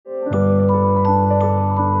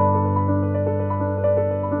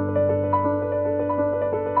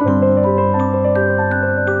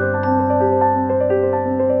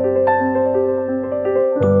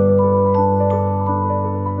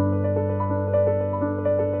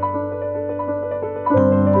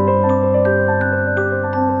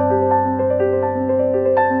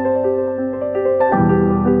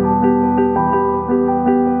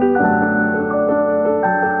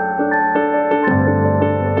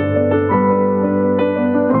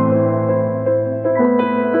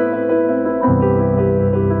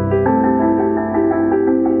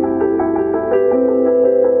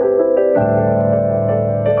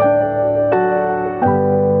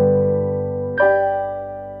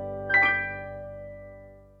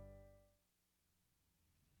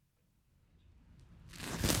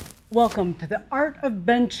Welcome to the Art of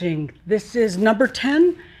Benching. This is number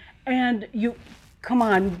 10, and come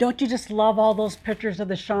on, don't you just love all those pictures of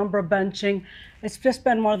the Shaumbra benching? It's just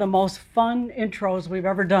been one of the most fun intros we've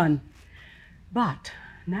ever done. But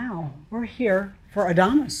now we're here for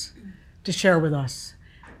Adamus to share with us.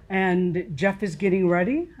 And Jeff is getting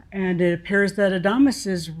ready, and it appears that Adamus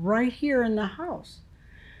is right here in the house.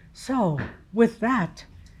 So with that,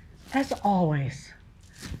 as always,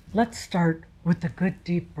 let's start with a good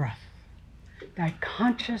deep breath, that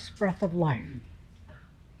conscious breath of life.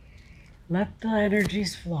 Let the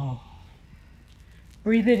energies flow.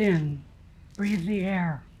 Breathe it in, breathe the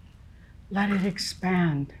air, let it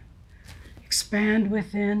expand. Expand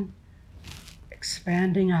within,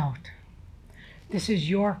 expanding out. This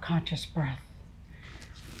is your conscious breath.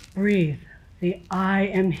 Breathe the I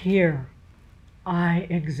am here, I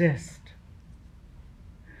exist.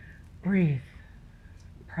 Breathe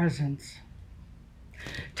presence.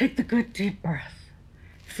 Take the good deep breath.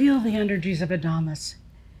 Feel the energies of Adamus.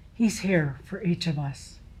 He's here for each of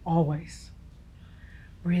us, always.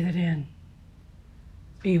 Breathe it in.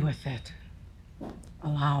 Be with it.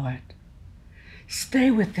 Allow it. Stay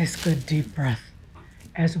with this good deep breath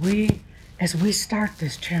as we start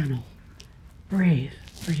this channel. Breathe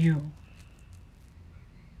for you.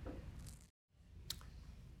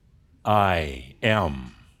 I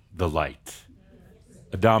am the light.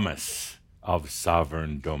 Adamus of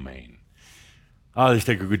sovereign domain. Let's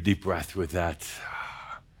take a good deep breath with that.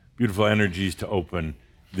 Beautiful energies to open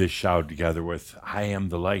this shout together with. I am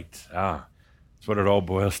the light. That's what it all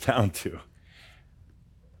boils down to.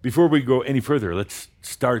 Before we go any further, let's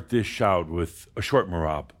start this shout with a short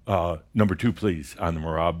marab. Number 2, please, on the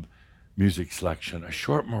marab music selection. A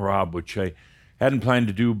short marab, which I hadn't planned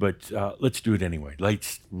to do, but let's do it anyway.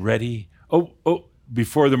 Lights ready. Oh,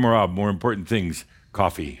 before the marab, more important things.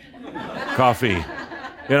 Coffee. Coffee.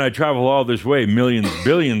 And I travel all this way, millions,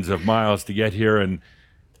 billions of miles to get here, and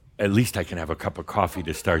at least I can have a cup of coffee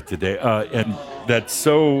to start the day. And that's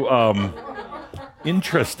so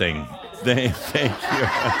interesting. Thank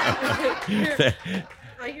you.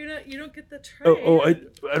 You don't get the tray.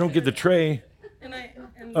 I don't get the tray.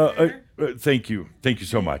 Thank you. Thank you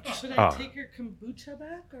so much. Should I take your kombucha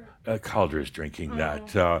back? Or? Calder is drinking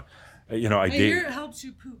that. I hear it helps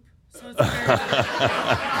you poop. So it's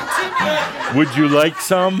very Would you like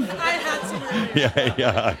some? I had some.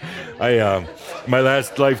 Yeah. My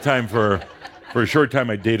last lifetime for a short time,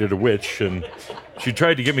 I dated a witch, and she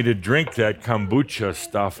tried to get me to drink that kombucha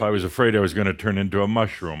stuff. I was afraid I was going to turn into a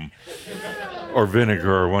mushroom or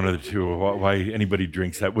vinegar or one of the two. Why anybody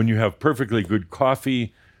drinks that? When you have perfectly good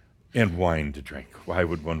coffee and wine to drink, why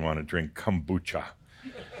would one want to drink kombucha?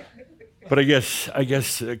 But I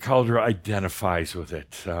guess Calder identifies with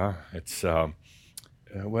it.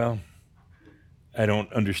 Well, I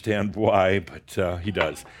don't understand why, but he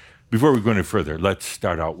does. Before we go any further, let's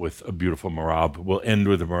start out with a beautiful marab. We'll end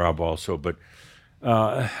with a marab also, but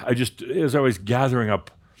as I was gathering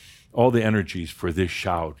up all the energies for this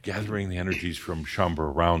shout, gathering the energies from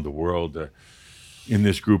Shaumbra around the world in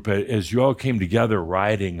this group, as you all came together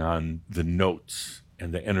riding on the notes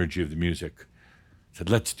and the energy of the music, I said,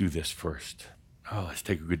 let's do this first. Let's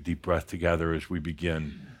take a good deep breath together as we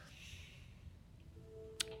begin.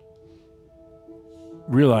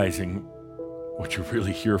 Realizing what you're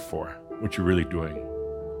really here for, what you're really doing,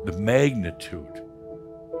 the magnitude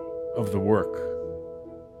of the work.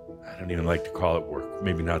 I don't even like to call it work,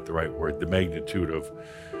 maybe not the right word, the magnitude of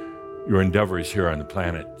your endeavors here on the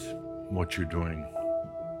planet, what you're doing.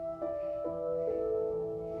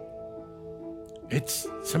 It's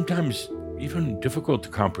sometimes even difficult to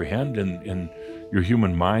comprehend in your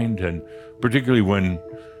human mind, and particularly when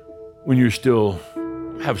you still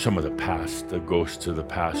have some of the past, the ghosts of the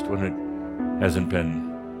past, when it hasn't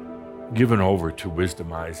been given over to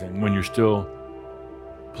wisdomizing, when you're still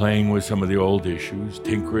playing with some of the old issues,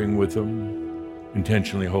 tinkering with them,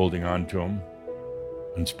 intentionally holding on to them,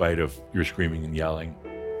 in spite of your screaming and yelling.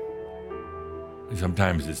 And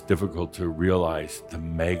sometimes it's difficult to realize the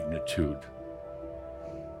magnitude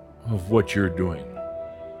of what you're doing.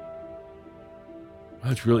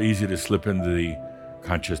 Well, it's real easy to slip into the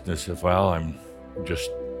consciousness of, I'm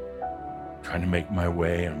just trying to make my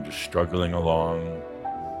way, I'm just struggling along.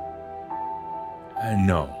 And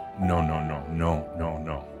no.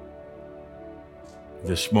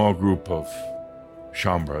 This small group of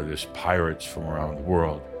Shaumbra, this pirates from around the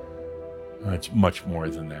world, it's much more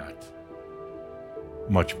than that.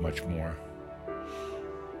 Much, much more.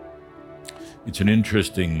 It's an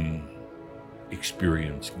interesting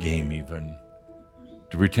experience, game even,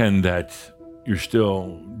 to pretend that you're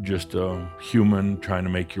still just a human trying to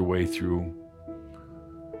make your way through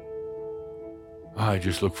I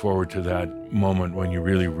just look forward to that moment when you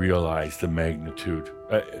really realize the magnitude.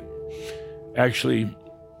 Actually,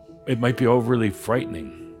 it might be overly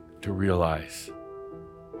frightening to realize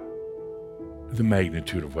the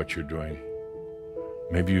magnitude of what you're doing.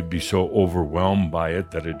 Maybe you'd be so overwhelmed by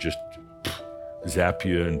it that it just zap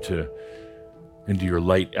you into your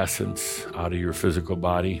light essence out of your physical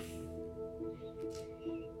body.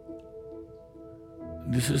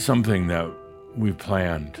 This is something that we've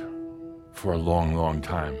planned for a long, long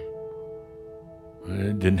time.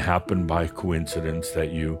 It didn't happen by coincidence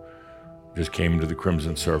that you just came to the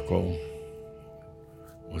Crimson Circle.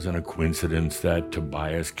 It wasn't a coincidence that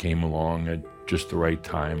Tobias came along at just the right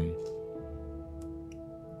time.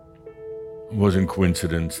 It wasn't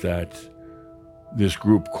coincidence that this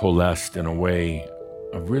group coalesced in a way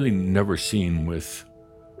I've really never seen with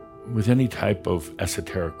any type of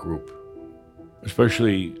esoteric group,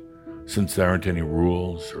 especially since there aren't any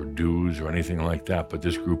rules or dues or anything like that, but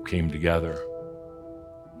this group came together,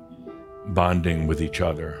 bonding with each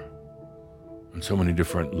other on so many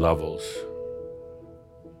different levels,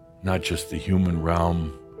 not just the human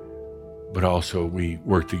realm, but also we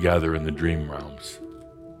work together in the dream realms.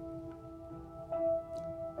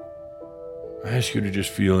 I ask you to just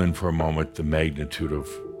feel in for a moment the magnitude of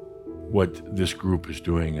what this group is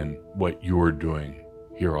doing and what you're doing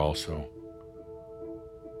here also.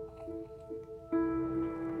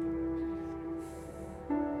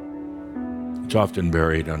 It's often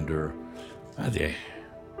buried under the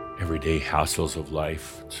everyday hassles of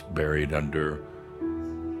life. It's buried under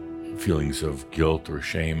feelings of guilt or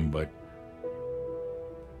shame, but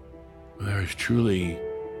there's truly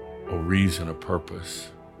a reason, a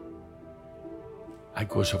purpose. I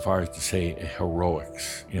go so far as to say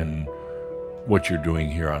heroics in what you're doing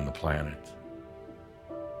here on the planet.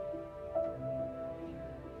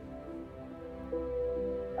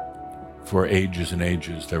 For ages and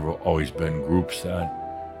ages, there have always been groups that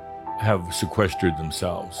have sequestered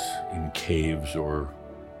themselves in caves or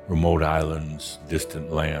remote islands, distant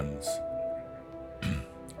lands,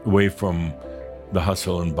 away from the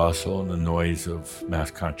hustle and bustle and the noise of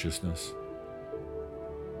mass consciousness,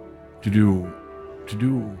 to do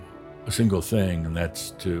a single thing, and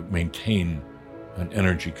that's to maintain an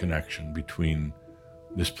energy connection between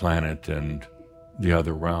this planet and the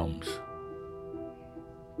other realms.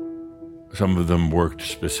 Some of them worked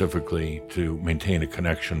specifically to maintain a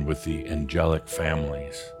connection with the angelic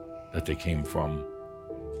families that they came from,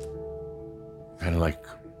 kind of like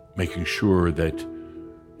making sure that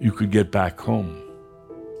you could get back home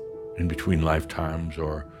in between lifetimes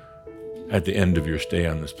or at the end of your stay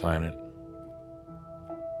on this planet.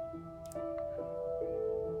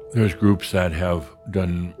 There's groups that have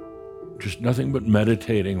done just nothing but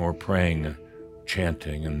meditating or praying,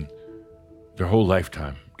 chanting, and their whole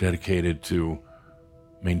lifetime dedicated to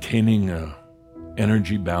maintaining an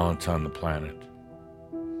energy balance on the planet.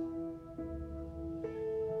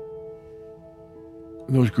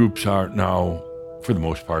 Those groups are now, for the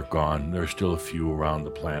most part, gone. There are still a few around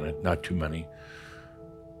the planet, not too many,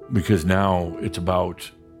 because now it's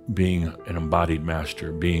about being an embodied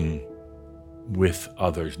master, being with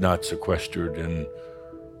others, not sequestered in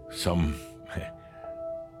some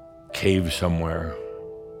cave somewhere,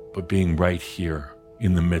 but being right here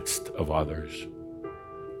in the midst of others.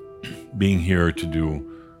 Being here to do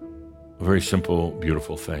a very simple,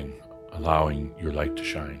 beautiful thing, allowing your light to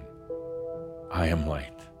shine. I am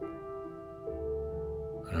light.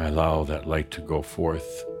 And I allow that light to go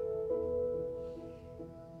forth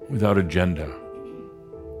without agenda.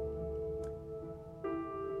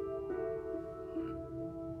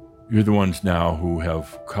 You're the ones now who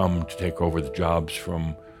have come to take over the jobs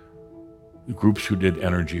from the groups who did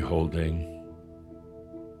energy holding,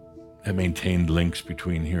 that maintained links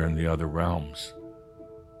between here and the other realms,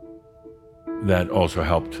 that also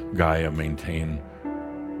helped Gaia maintain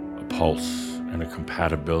a pulse and a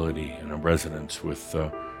compatibility and a resonance with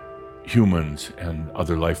humans and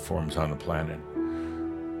other life forms on the planet.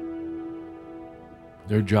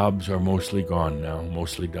 Their jobs are mostly gone now,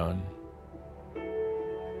 mostly done,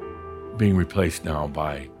 being replaced now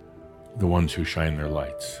by the ones who shine their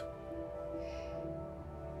lights.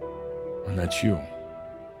 And that's you.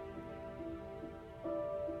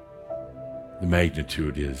 The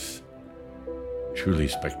magnitude is truly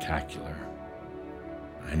spectacular.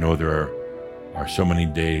 I know there are so many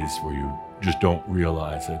days where you just don't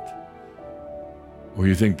realize it, or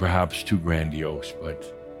you think perhaps too grandiose,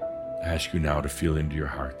 but I ask you now to feel into your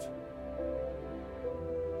heart,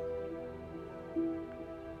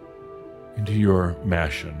 into your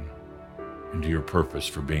mission, into your purpose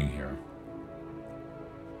for being here.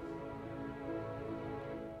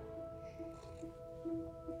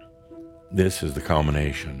 This is the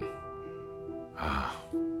culmination.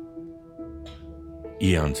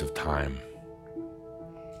 Eons of time,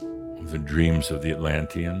 of the dreams of the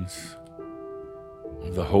Atlanteans,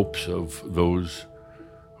 of the hopes of those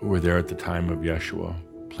who were there at the time of Yeshua,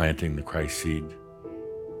 planting the Christ seed,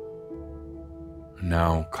 and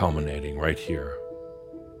now culminating right here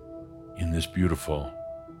in this beautiful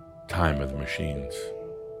time of the machines.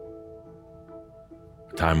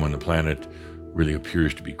 A time when the planet really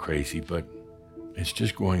appears to be crazy, but it's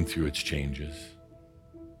just going through its changes.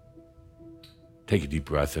 Take a deep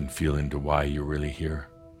breath and feel into why you're really here.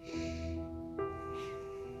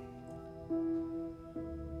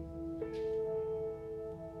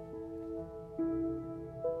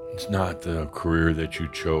 It's not the career that you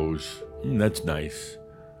chose. That's nice.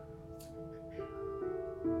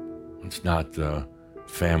 It's not the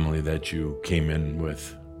family that you came in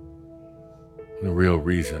with. The real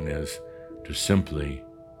reason is to simply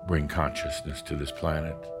bring consciousness to this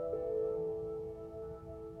planet.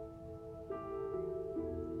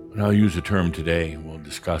 And I'll use a term today, we'll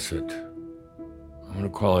discuss it. I'm going to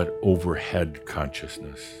call it overhead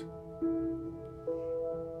consciousness.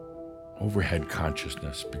 Overhead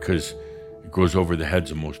consciousness, because it goes over the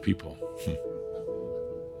heads of most people.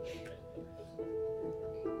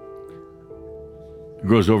 It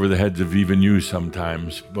goes over the heads of even you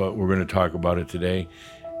sometimes, but we're going to talk about it today.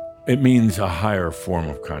 It means a higher form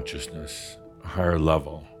of consciousness, a higher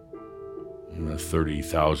level, a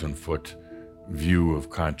 30,000-foot view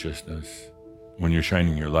of consciousness. When you're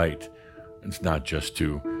shining your light, it's not just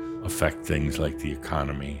to affect things like the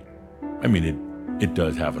economy. I mean, it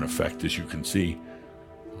does have an effect, as you can see.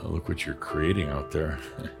 Look what you're creating out there.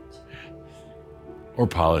 Or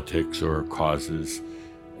politics or causes.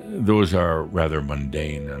 Those are rather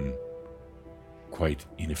mundane and quite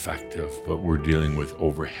ineffective, but we're dealing with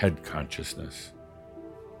overhead consciousness.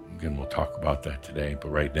 Again, we'll talk about that today, but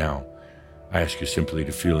right now, I ask you simply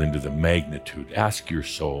to feel into the magnitude. Ask your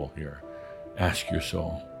soul here. Ask your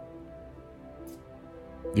soul.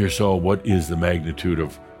 Dear soul, what is the magnitude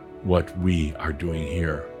of what we are doing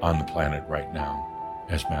here on the planet right now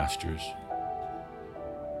as masters?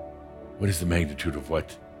 What is the magnitude of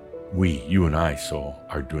what we, you and I, soul,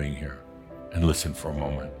 are doing here? And listen for a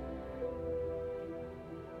moment.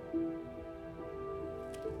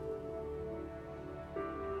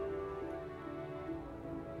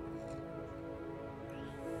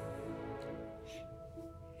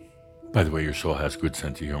 By the way, your soul has good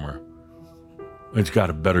sense of humor. It's got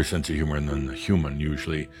a better sense of humor than the human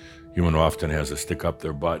usually. Human often has a stick up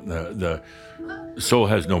their butt. The soul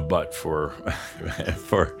has no butt for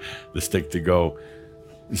for the stick to go.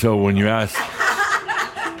 So when you ask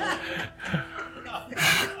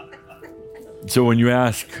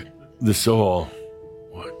the soul,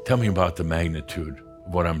 tell me about the magnitude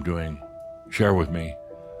of what I'm doing. Share with me.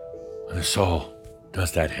 And the soul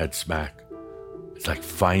does that head smack. It's like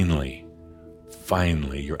finally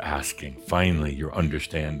you're asking, finally you're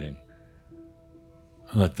understanding.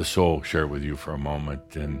 Let the soul share with you for a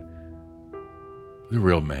moment and the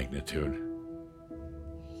real magnitude.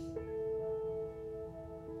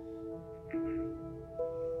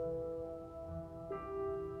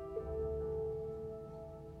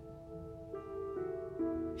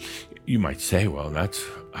 You might say, well, that's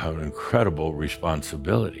an incredible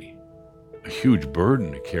responsibility, a huge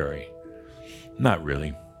burden to carry. Not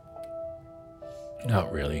really.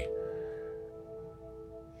 Not really.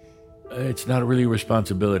 It's not really a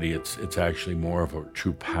responsibility. It's actually more of a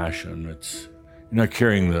true passion. You're not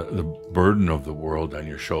carrying the burden of the world on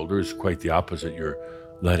your shoulders. Quite the opposite. You're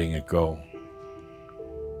letting it go.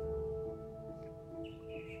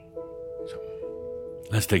 So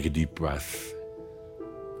let's take a deep breath.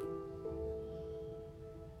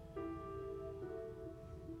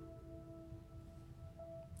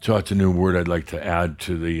 So it's a new word I'd like to add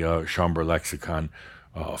to the Shaumbra lexicon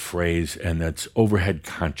phrase, and that's overhead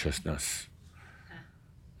consciousness.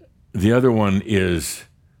 The other one is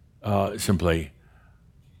simply,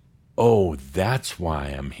 oh, that's why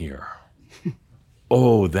I'm here.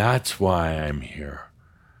 Oh, that's why I'm here.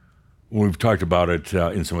 We've talked about it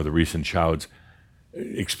in some of the recent shouts,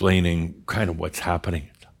 explaining kind of what's happening.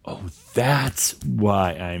 Oh, that's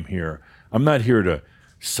why I'm here. I'm not here to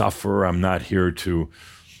suffer. I'm not here to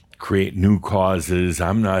create new causes.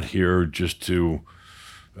 I'm not here just to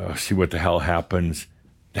see what the hell happens.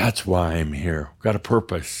 That's why I'm here. Got a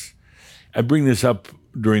purpose. I bring this up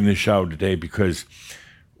during this show today because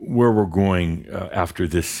where we're going after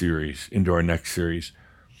this series, into our next series,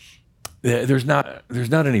 there's not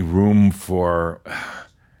any room for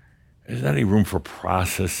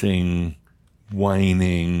processing,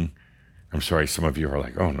 whining, I'm sorry, some of you are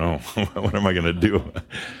like, oh no, what am I going to do?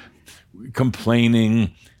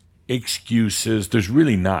 Complaining, excuses, there's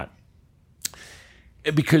really not.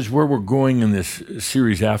 Because where we're going in this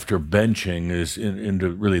series after benching is into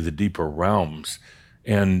really the deeper realms.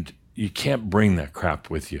 And you can't bring that crap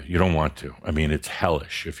with you. You don't want to. I mean, it's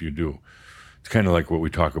hellish if you do. It's kind of like what we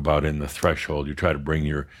talk about in the threshold. You try to bring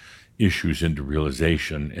your issues into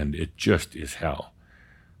realization, and it just is hell.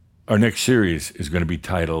 Our next series is going to be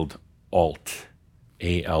titled ALT,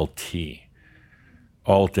 A-L-T.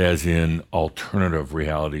 ALT as in alternative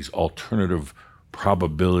realities, alternative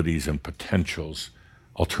probabilities and potentials,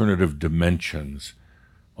 alternative dimensions,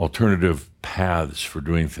 alternative paths for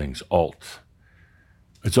doing things, ALT.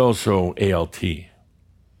 It's also ALT,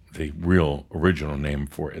 the real original name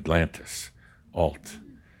for Atlantis, ALT.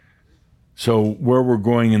 So where we're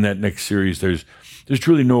going in that next series, there's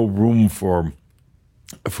truly no room for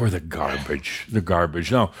the garbage.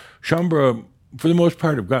 Now, Shaumbra, for the most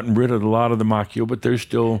part, have gotten rid of a lot of the Makyo, but there's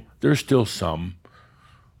still some.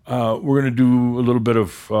 We're going to do a little bit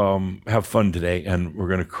of have fun today, and we're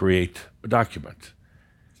going to create a document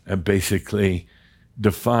that basically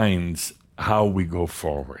defines how we go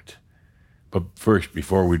forward. But first,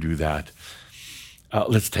 before we do that,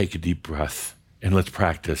 let's take a deep breath and let's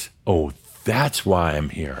practice. Oh, that's why I'm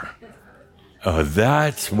here. Oh,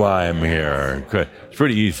 that's why I'm here. Good. It's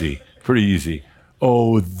pretty easy.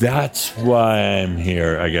 Oh, that's why I'm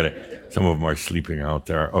here. I get it. Some of them are sleeping out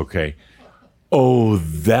there. Okay. Oh,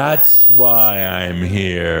 that's why I'm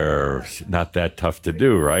here. Not that tough to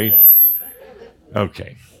do, right?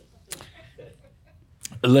 Okay.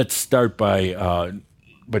 Let's start by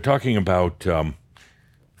talking about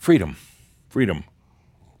freedom. Freedom.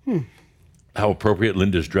 How appropriate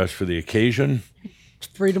Linda's dressed for the occasion. It's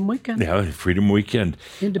Freedom Weekend. Yeah, Freedom Weekend.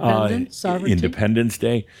 Sovereignty. Independence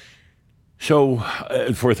Day. So,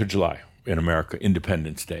 4th of July in America,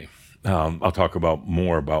 Independence Day. I'll talk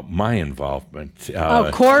more about my involvement.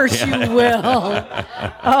 Of course you will.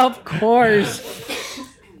 Of course.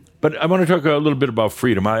 But I want to talk a little bit about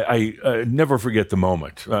freedom. I never forget the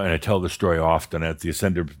moment, and I tell the story often at the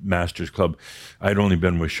Ascended Masters Club. I'd only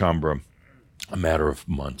been with Shaumbra a matter of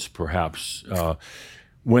months, perhaps,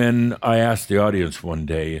 when I asked the audience one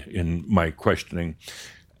day in my questioning,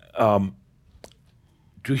 do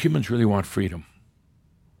humans really want freedom?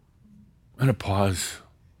 And a pause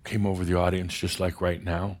came over the audience, just like right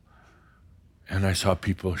now. And I saw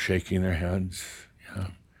people shaking their heads. Yeah.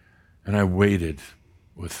 And I waited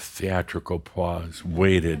with theatrical pause,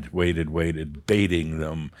 waited, baiting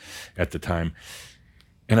them at the time.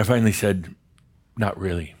 And I finally said, not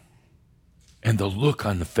really. And the look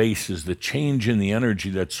on the faces, the change in the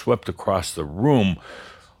energy that swept across the room,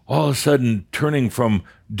 all of a sudden turning from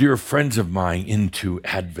dear friends of mine into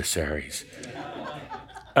adversaries.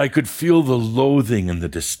 I could feel the loathing and the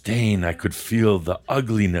disdain. I could feel the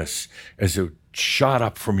ugliness as it shot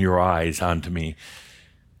up from your eyes onto me.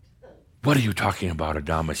 What are you talking about,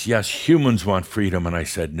 Adamus? Yes, humans want freedom. And I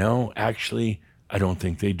said, no, actually, I don't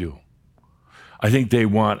think they do. I think they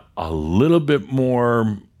want a little bit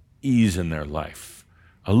more ease in their life,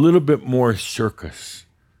 a little bit more circus,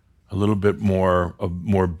 a little bit more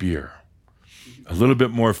beer, a little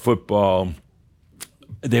bit more football.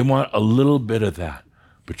 They want a little bit of that.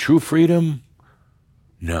 But true freedom?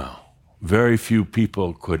 No. Very few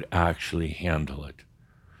people could actually handle it.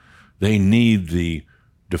 They need the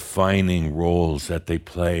defining roles that they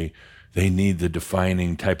play. They need the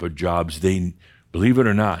defining type of jobs. Believe it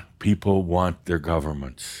or not, people want their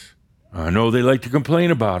governments. I know they like to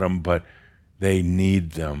complain about them, but they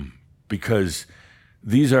need them because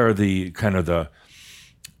these are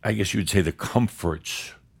I guess you would say, the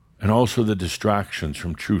comforts and also the distractions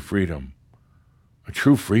from true freedom.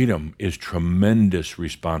 True freedom is tremendous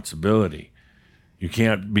responsibility. You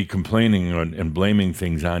can't be complaining and blaming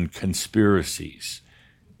things on conspiracies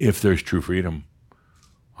if there's true freedom.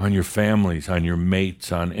 On your families, on your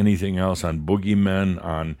mates, on anything else, on boogeymen,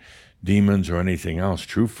 on demons or anything else.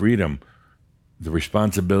 True freedom, the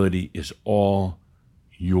responsibility is all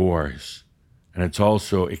yours. And it's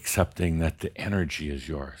also accepting that the energy is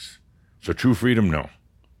yours. So true freedom, no.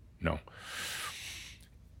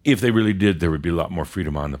 If they really did, there would be a lot more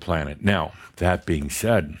freedom on the planet. Now, that being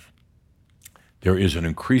said, there is an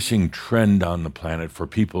increasing trend on the planet for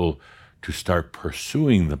people to start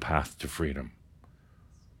pursuing the path to freedom.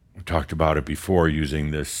 We talked about it before using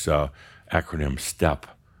this acronym STEP.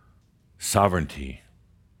 Sovereignty,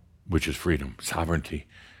 which is freedom, sovereignty.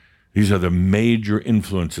 These are the major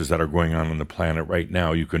influences that are going on the planet right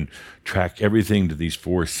now. You can track everything to these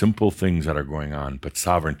 4 simple things that are going on, but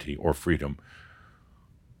sovereignty or freedom.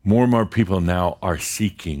 More and more people now are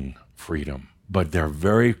seeking freedom, but they're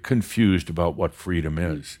very confused about what freedom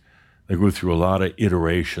is. They go through a lot of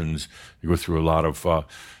iterations. They go through a lot of,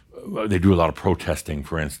 they do a lot of protesting,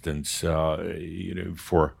 for instance,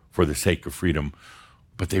 for the sake of freedom,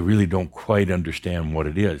 but they really don't quite understand what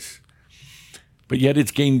it is. But yet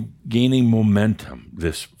it's gaining momentum,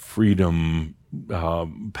 this freedom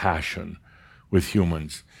passion with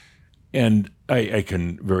humans. And I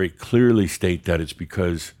can very clearly state that it's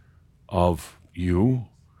because of you,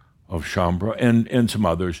 of Shaumbra, and some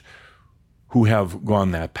others who have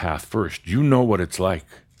gone that path first. You know what it's like,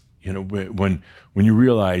 when you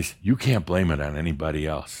realize you can't blame it on anybody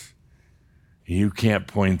else. You can't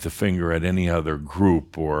point the finger at any other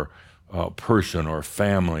group or person or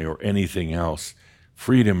family or anything else.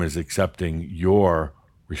 Freedom is accepting your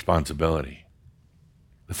responsibility,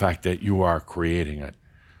 the fact that you are creating it.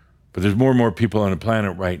 But there's more and more people on the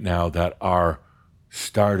planet right now that are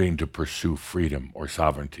starting to pursue freedom or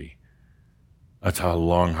sovereignty. That's a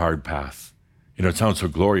long, hard path. It sounds so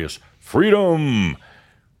glorious, freedom,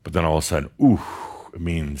 but then all of a sudden, it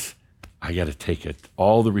means I got to take it,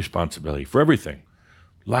 all the responsibility for everything.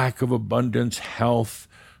 Lack of abundance, health,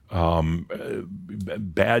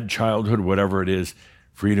 bad childhood, whatever it is,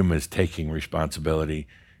 freedom is taking responsibility.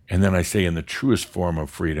 And then I say in the truest form of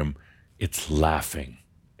freedom, it's laughing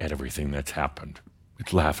at everything that's happened.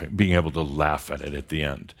 It's laughing, being able to laugh at it at the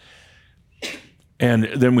end. And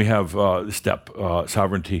then we have the step,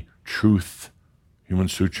 sovereignty, truth,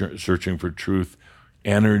 humans searching for truth,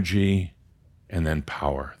 energy, and then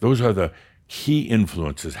power. Those are the key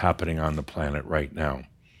influences happening on the planet right now.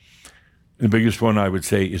 The biggest one I would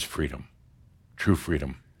say is freedom, true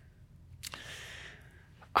freedom.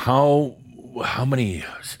 How many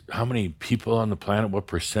people on the planet, what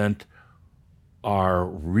percent are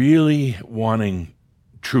really wanting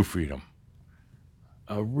true freedom?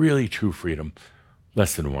 Really true freedom?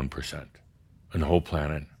 Less than 1% on the whole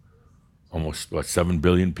planet. Almost, 7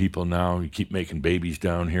 billion people now. You keep making babies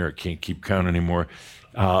down here. I can't keep count anymore.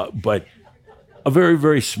 But a very,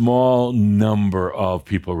 very small number of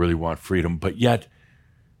people really want freedom. But yet,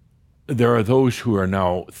 there are those who are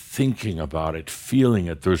now thinking about it, feeling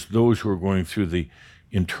it. There's those who are going through the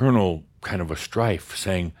internal kind of a strife,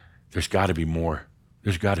 saying, there's got to be more.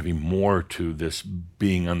 There's got to be more to this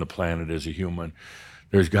being on the planet as a human.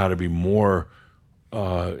 There's got to be more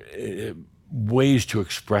ways to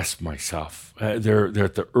express myself. They're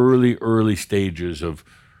at the early stages of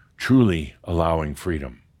truly allowing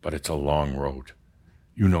freedom, but it's a long road.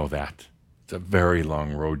 You know that. It's a very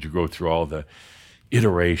long road. You go through all the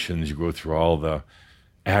iterations, you go through all the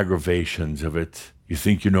aggravations of it. You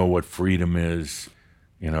think you know what freedom is.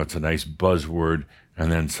 It's a nice buzzword,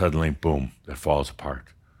 and then suddenly, boom, it falls apart.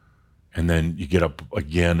 And then you get up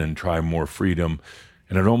again and try more freedom.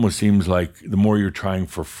 And it almost seems like the more you're trying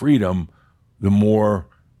for freedom, the more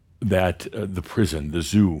that the prison, the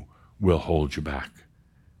zoo, will hold you back.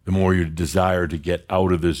 The more you desire to get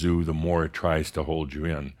out of the zoo, the more it tries to hold you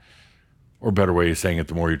in. Or a better way of saying it,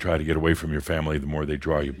 the more you try to get away from your family, the more they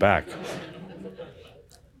draw you back.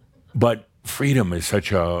 But freedom is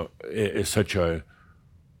such a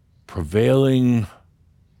prevailing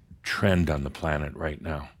trend on the planet right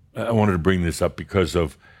now. I wanted to bring this up because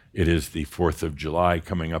it is the 4th of July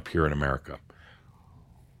coming up here in America.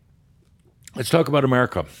 Let's talk about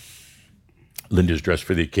America. Linda's dressed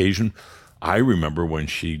for the occasion. I remember when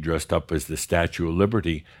she dressed up as the Statue of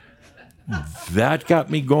Liberty. That got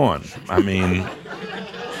me going. I mean,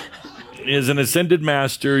 as an ascended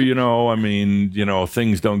master,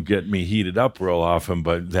 things don't get me heated up real often,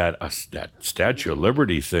 but that Statue of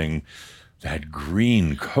Liberty thing, that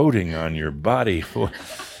green coating on your body,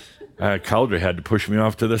 Calder had to push me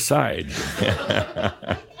off to the side.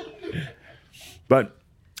 But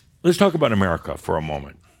let's talk about America for a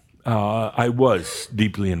moment. I was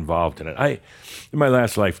deeply involved in it. In my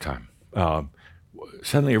last lifetime,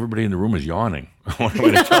 suddenly everybody in the room is yawning. I want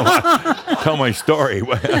to tell my story.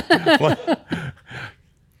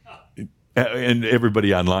 And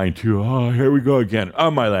everybody online too. Oh, here we go again.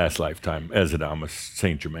 On my last lifetime as Adamus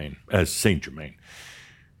Saint Germain.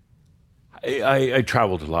 I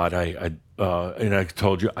traveled a lot. And I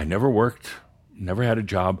told you I never worked, never had a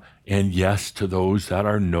job. And yes, to those that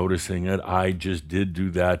are noticing it, I just did do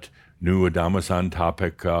that new Adamus on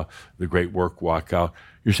topic, the Great Work Walkout.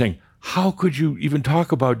 You're saying, how could you even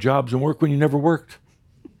talk about jobs and work when you never worked?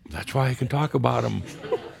 That's why I can talk about them,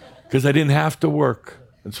 because I didn't have to work.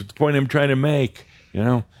 That's the point I'm trying to make,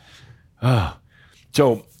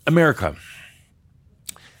 So, America.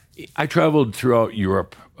 I traveled throughout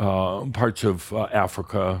Europe, parts of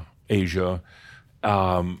Africa, Asia,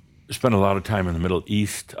 spent a lot of time in the Middle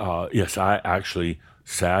East. Yes, I actually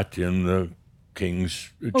sat in the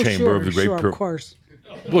king's Oh, chamber sure, of the great sure, of course.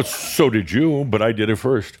 Well, so did you, but I did it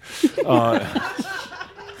first.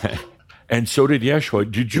 And so did Yeshua.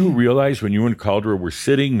 Did you realize when you and Caldera were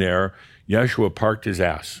sitting there, Yeshua parked his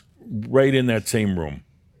ass right in that same room?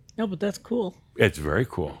 No, but that's cool. It's very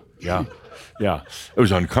cool. Yeah. Yeah. It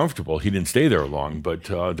was uncomfortable. He didn't stay there long, but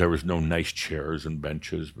there was no nice chairs and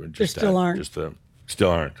benches. But just still aren't. Still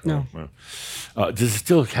aren't. No. Does it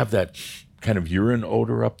still have that kind of urine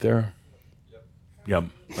odor up there? Yep.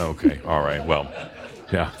 Okay. All right. Well,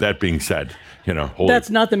 yeah, that being said, holy, That's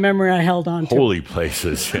not the memory I held on to. holy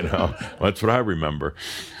places, that's what I remember.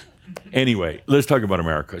 Anyway, let's talk about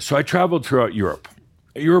America. So I traveled throughout Europe.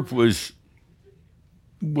 Europe was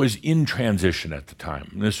in transition at the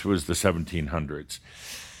time. This was the 1700s.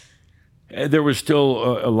 There was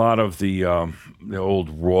still a lot of the old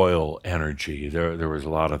royal energy. There was a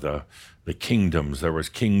lot of the kingdoms. There was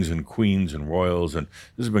kings and queens and royals, and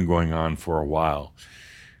this has been going on for a while.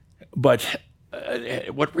 But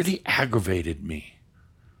what really aggravated me,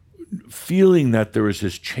 feeling that there was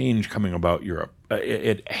this change coming about Europe,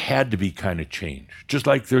 it had to be kind of change. Just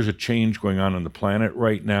like there's a change going on the planet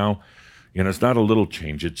right now. It's not a little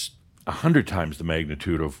change. It's 100 times the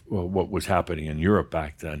magnitude of what was happening in Europe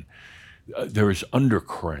back then. There's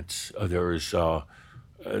undercurrents. There's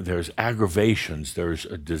aggravations. There's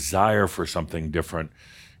a desire for something different.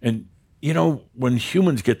 And, when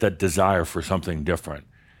humans get that desire for something different,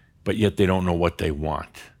 but yet they don't know what they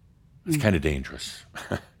want, it's kind of dangerous.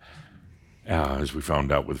 As we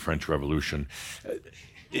found out with the French Revolution,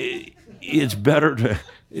 it's better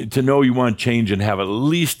to know you want change and have at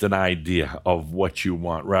least an idea of what you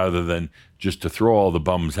want rather than just to throw all the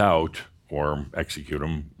bums out or execute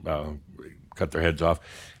them, cut their heads off,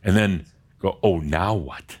 and then go, oh, now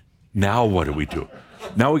what? Now what do we do?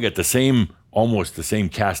 Now we got almost the same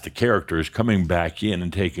cast of characters coming back in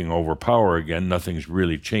and taking over power again. Nothing's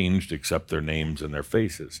really changed except their names and their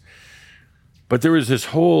faces. But there was this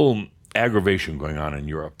whole aggravation going on in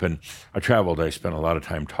Europe, and I spent a lot of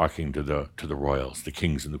time talking to the royals, the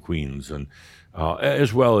kings and the queens, and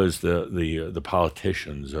as well as the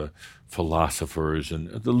politicians, philosophers, and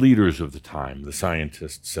the leaders of the time, the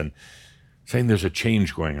scientists, and saying there's a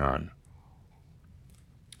change going on.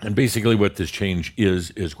 And basically what this change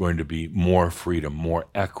is going to be more freedom, more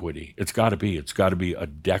equity. It's got to be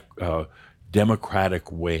a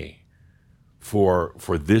democratic way for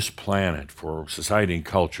this planet, for society and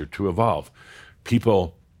culture to evolve.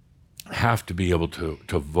 People have to be able to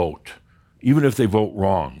vote. Even if they vote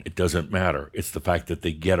wrong, it doesn't matter. It's the fact that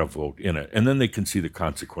they get a vote in it. And then they can see the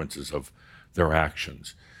consequences of their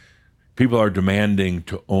actions. People are demanding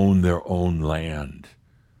to own their own land.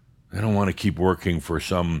 They don't want to keep working for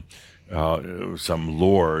some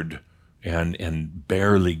lord and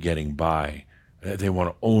barely getting by. They want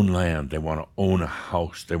to own land. They want to own a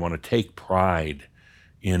house. They want to take pride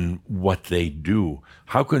in what they do.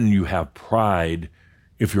 How can you have pride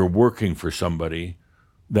if you're working for somebody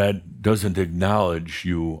that doesn't acknowledge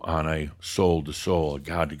you on a soul-to-soul, a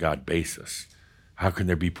God-to-God basis? How can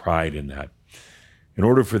there be pride in that? In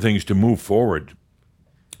order for things to move forward,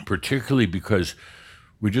 particularly because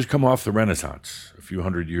we just come off the Renaissance a few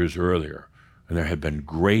hundred years earlier, and there have been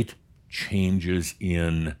great changes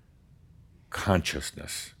in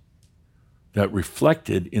consciousness that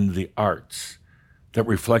reflected in the arts, that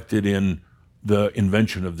reflected in the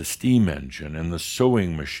invention of the steam engine and the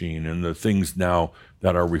sewing machine and the things now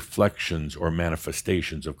that are reflections or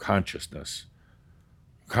manifestations of consciousness.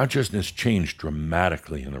 Consciousness changed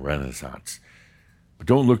dramatically in the Renaissance. But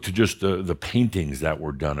don't look to just the paintings that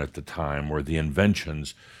were done at the time or the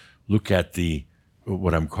inventions. Look at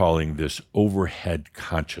what I'm calling this overhead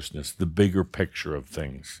consciousness, the bigger picture of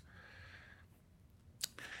things.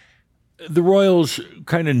 The royals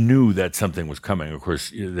kind of knew that something was coming. Of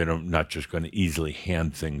course, they're not just going to easily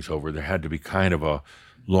hand things over. There had to be kind of a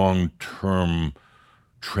long-term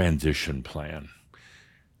transition plan.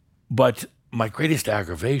 But my greatest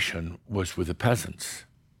aggravation was with the peasants,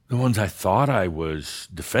 the ones I thought I was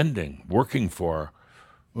defending, working for,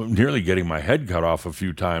 nearly getting my head cut off a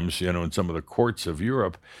few times, in some of the courts of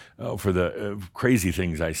Europe for the crazy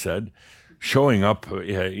things I said, showing up, at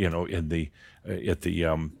the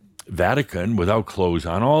Vatican without clothes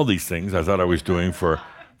on, all these things I thought I was doing for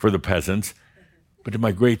the peasants. But to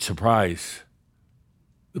my great surprise,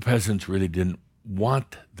 the peasants really didn't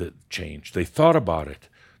want the change. They thought about it.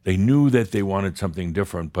 They knew that they wanted something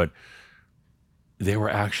different, but they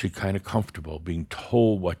were actually kind of comfortable being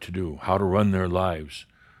told what to do, how to run their lives,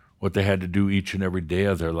 what they had to do each and every day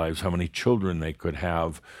of their lives, how many children they could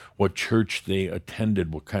have, what church they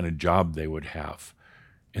attended, what kind of job they would have.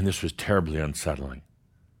 And this was terribly unsettling.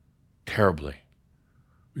 terribly,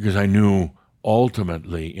 because I knew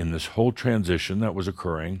ultimately in this whole transition that was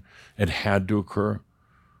occurring, it had to occur,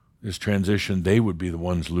 this transition, they would be the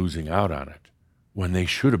ones losing out on it when they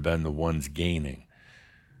should have been the ones gaining.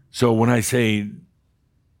 So when I say,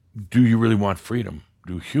 do you really want freedom?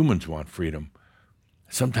 Do humans want freedom?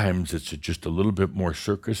 Sometimes it's just a little bit more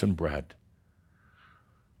circus and bread.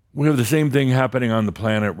 We have the same thing happening on the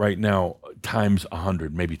planet right now, times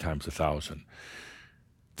 100, maybe times 1,000.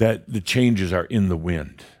 That the changes are in the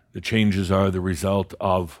wind. The changes are the result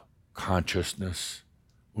of consciousness.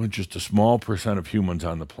 We're just a small percent of humans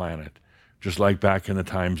on the planet, just like back in the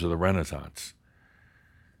times of the Renaissance.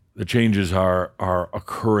 The changes are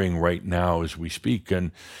occurring right now as we speak,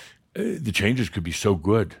 and the changes could be so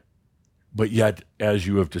good. But yet, as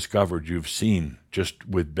you have discovered, you've seen just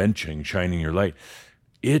with benching, shining your light,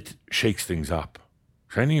 it shakes things up.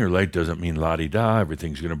 Shining your light doesn't mean la-di-da,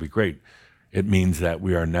 everything's going to be great. It means that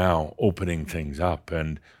we are now opening things up,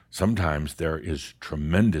 and sometimes there is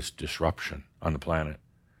tremendous disruption on the planet.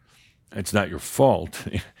 It's not your fault.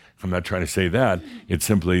 I'm not trying to say that. It's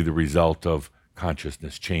simply the result of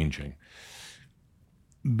consciousness changing.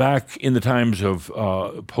 Back in the times of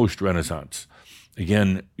post-Renaissance,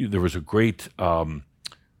 again, there was a great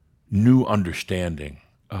new understanding,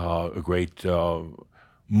 a great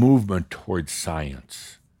movement towards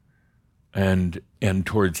science and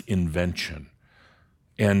towards invention.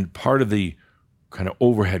 And part of the kind of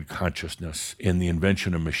overhead consciousness in the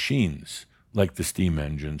invention of machines, like the steam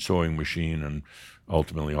engine, sewing machine, and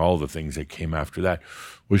ultimately all the things that came after that,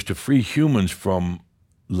 was to free humans from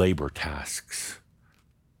labor tasks,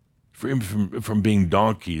 free them from being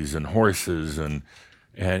donkeys and horses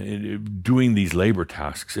and doing these labor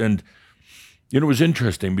tasks. And it was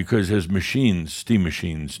interesting because as machines, steam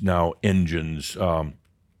machines, now engines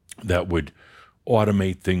that would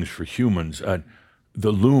automate things for humans,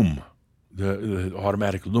 the loom, the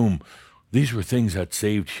automatic loom, these were things that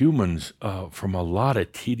saved humans from a lot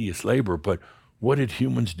of tedious labor. But what did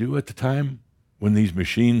humans do at the time when these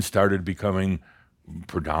machines started becoming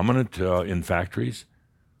predominant in factories?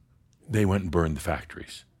 They went and burned the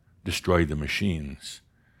factories, destroyed the machines.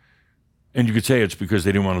 And you could say it's because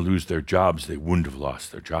they didn't want to lose their jobs. They wouldn't have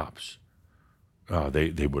lost their jobs.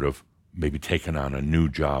 They would have maybe taken on a new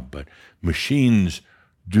job. But machines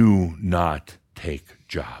do not take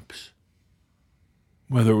jobs.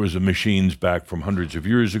 Whether it was the machines back from hundreds of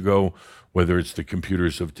years ago, whether it's the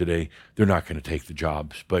computers of today, they're not going to take the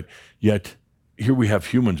jobs. But yet, here we have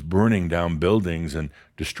humans burning down buildings and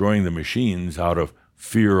destroying the machines out of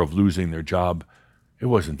fear of losing their job. It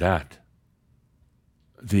wasn't that.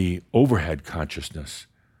 The overhead consciousness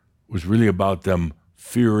was really about them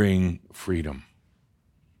fearing freedom.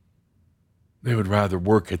 They would rather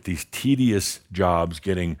work at these tedious jobs,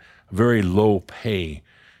 getting very low pay,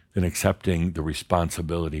 than accepting the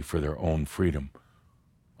responsibility for their own freedom.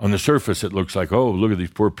 On the surface, it looks like, oh, look at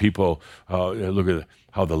these poor people. Look at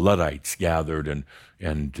how the Luddites gathered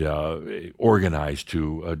and organized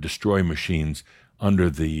to destroy machines under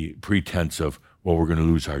the pretense of, well, we're going to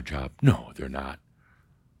lose our job. No, they're not.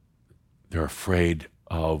 They're afraid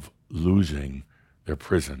of losing their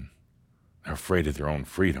prison. They're afraid of their own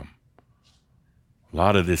freedom. A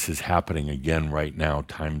lot of this is happening again right now,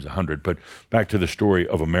 times 100. But back to the story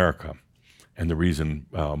of America and the reason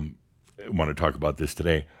I want to talk about this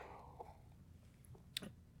today.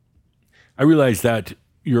 I realized that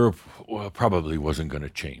Europe probably wasn't going to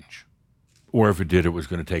change. Or if it did, it was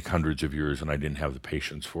going to take hundreds of years, and I didn't have the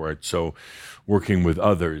patience for it. So working with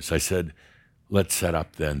others, I said, let's set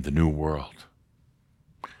up then the new world,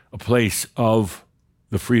 a place of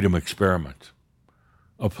the freedom experiment,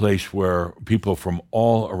 a place where people from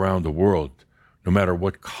all around the world, no matter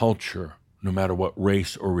what culture, no matter what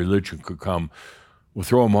race or religion could come, we'll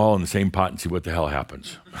throw them all in the same pot and see what the hell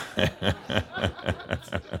happens.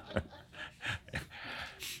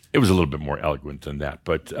 It was a little bit more eloquent than that,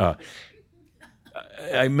 but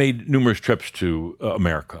I made numerous trips to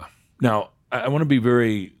America. Now, I want to be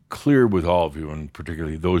very clear with all of you, and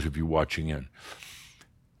particularly those of you watching in.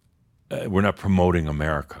 We're not promoting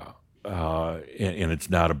America, and it's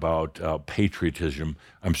not about patriotism.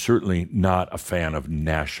 I'm certainly not a fan of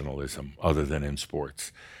nationalism other than in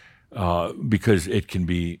sports, because it can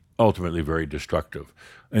be ultimately very destructive.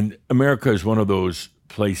 And America is one of those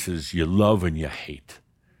places you love and you hate.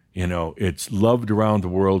 You know, it's loved around the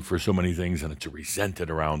world for so many things, and it's resented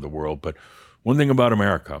around the world. But one thing about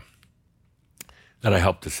America that I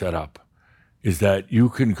helped to set up is that you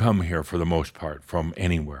can come here for the most part from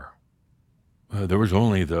anywhere. There was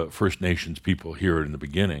only the First Nations people here in the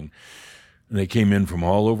beginning, and they came in from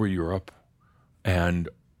all over Europe and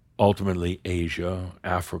ultimately Asia,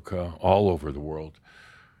 Africa, all over the world,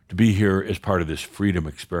 to be here as part of this freedom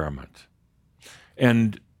experiment.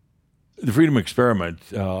 And the freedom experiment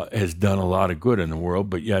has done a lot of good in the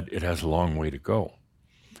world, but yet it has a long way to go.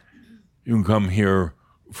 You can come here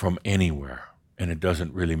from anywhere, and it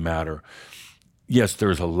doesn't really matter. Yes,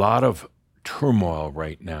 there's a lot of turmoil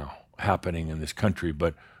right now happening in this country,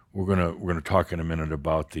 but we're gonna talk in a minute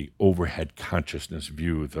about the overhead consciousness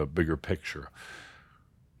view, the bigger picture.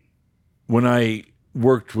 When I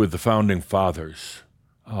worked with the founding fathers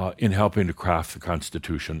in helping to craft the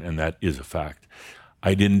Constitution, and that is a fact,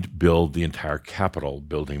 I didn't build the entire Capitol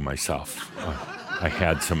building myself. I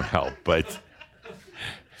had some help, but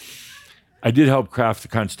I did help craft the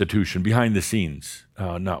Constitution behind the scenes,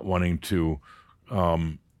 not wanting to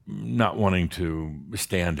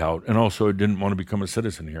stand out, and also didn't want to become a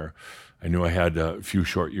citizen here. I knew I had a few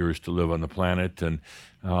short years to live on the planet, and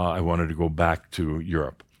I wanted to go back to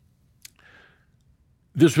Europe.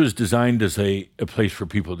 This was designed as a place for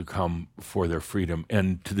people to come for their freedom,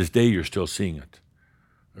 and to this day you're still seeing it.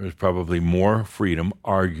 There's probably more freedom,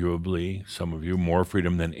 arguably, some of you, more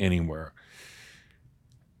freedom than anywhere.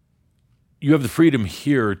 You have the freedom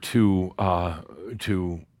here to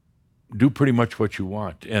do pretty much what you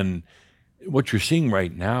want. And what you're seeing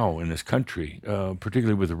right now in this country,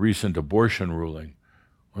 particularly with the recent abortion ruling,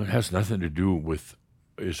 well, it has nothing to do with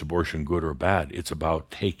is abortion good or bad. It's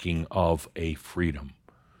about taking of a freedom.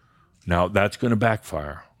 Now, that's going to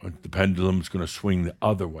backfire. The pendulum's going to swing the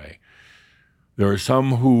other way. There are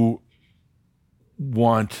some who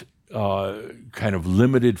want kind of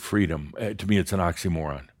limited freedom. To me, it's an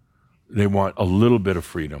oxymoron. They want a little bit of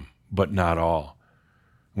freedom, but not all.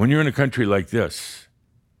 When you're in a country like this,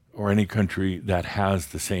 or any country that has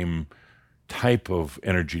the same type of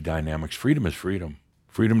energy dynamics, freedom is freedom.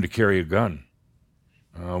 Freedom to carry a gun.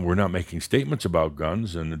 We're not making statements about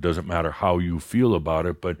guns, and it doesn't matter how you feel about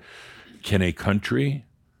it, but can a country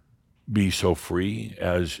be so free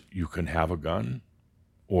as you can have a gun?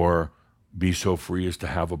 Or be so free as to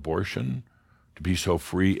have abortion? To be so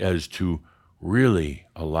free as to really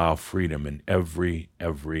allow freedom in every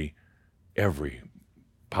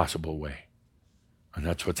possible way? And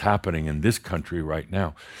that's what's happening in this country right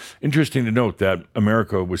now. Interesting to note that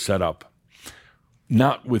America was set up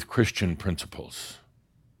not with Christian principles,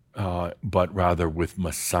 but rather with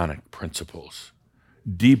Masonic principles.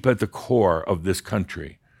 Deep at the core of this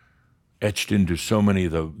country, etched into so many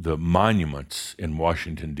of the monuments in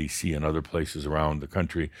Washington, D.C. and other places around the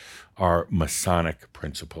country, are Masonic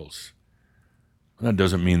principles. That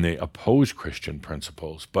doesn't mean they oppose Christian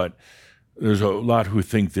principles, but there's a lot who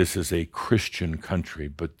think this is a Christian country.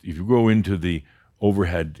 But if you go into the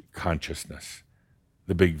overhead consciousness,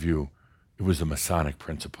 the big view, it was the Masonic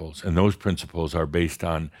principles. And those principles are based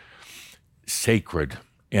on sacred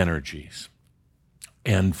energies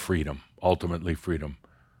and freedom, ultimately freedom.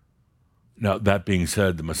 Now, that being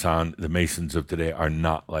said, the Masons of today are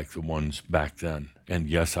not like the ones back then. And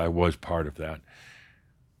yes, I was part of that.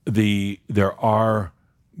 There are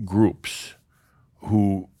groups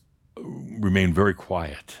who remain very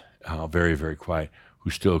quiet, very, very quiet, who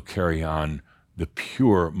still carry on the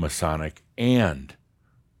pure Masonic and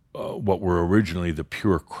what were originally the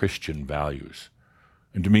pure Christian values.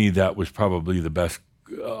 And to me, that was probably the best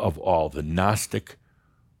of all, the Gnostic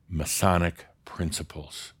Masonic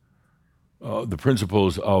principles. The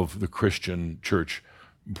principles of the Christian church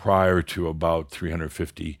prior to about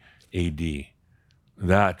 350 AD.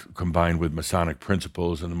 That combined with Masonic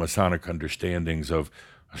principles and the Masonic understandings of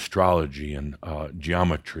astrology and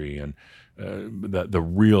geometry and the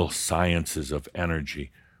real sciences of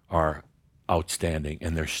energy are outstanding,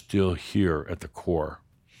 and they're still here at the core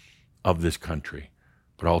of this country,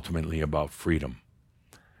 but ultimately about freedom.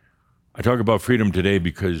 I talk about freedom today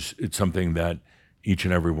because it's something that each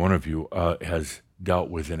and every one of you has dealt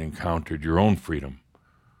with and encountered your own freedom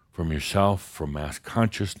from yourself, from mass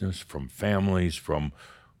consciousness, from families, from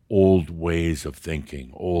old ways of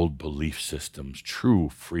thinking, old belief systems, true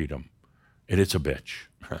freedom. And it's a bitch.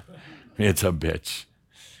 It's a bitch.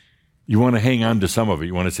 You want to hang on to some of it.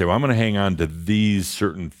 You want to say, well, I'm going to hang on to these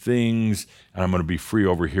certain things, and I'm going to be free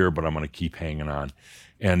over here, but I'm going to keep hanging on.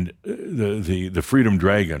 And the Freedom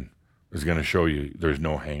Dragon is going to show you there's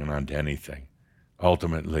no hanging on to anything.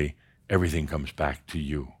 Ultimately, everything comes back to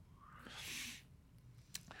you.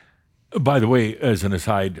 By the way, as an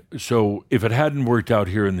aside, so if it hadn't worked out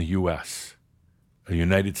here in the U.S., the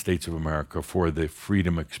United States of America, for the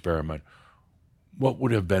freedom experiment, what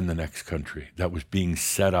would have been the next country that was being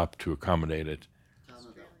set up to accommodate it?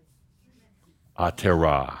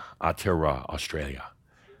 Aotearoa, Australia.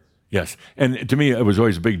 Yes. And to me, it was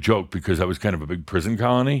always a big joke because I was kind of a big prison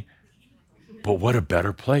colony. But what a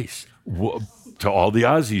better place. To all the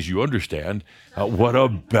Aussies, you understand, what a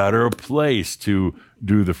better place to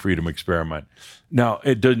do the freedom experiment. Now,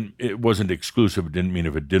 it wasn't exclusive. It didn't mean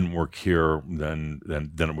if it didn't work here, then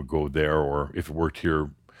it would go there, or if it worked here,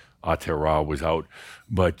 Aotearoa was out.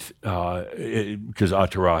 But because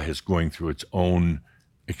Aotearoa is going through its own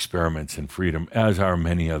experiments in freedom, as are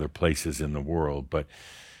many other places in the world. But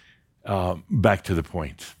back to the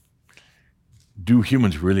point. Do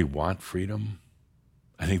humans really want freedom?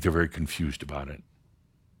 I think they're very confused about it.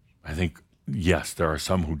 I think, yes, there are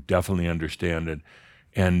some who definitely understand it,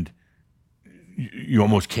 and you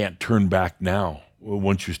almost can't turn back now.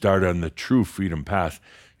 Once you start on the true freedom path,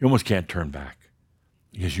 you almost can't turn back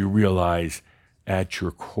because you realize at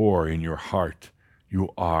your core, in your heart, you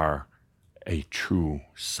are a true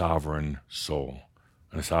sovereign soul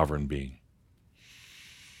and a sovereign being.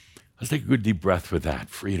 Let's take a good deep breath with that,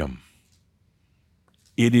 freedom.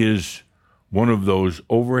 It is one of those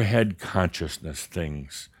overhead consciousness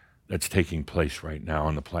things that's taking place right now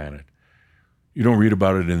on the planet. You don't read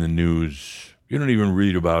about it in the news. You don't even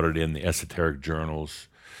read about it in the esoteric journals.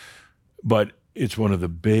 But it's one of the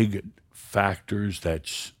big factors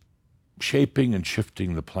that's shaping and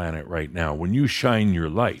shifting the planet right now. When you shine your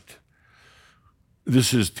light,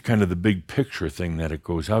 this is kind of the big picture thing that it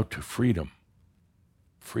goes out to, freedom.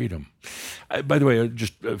 Freedom. By the way,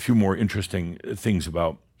 just a few more interesting things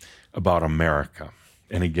about America.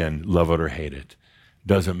 And again, love it or hate it,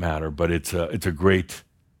 doesn't matter, but it's a great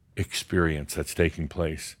experience that's taking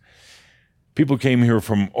place. People came here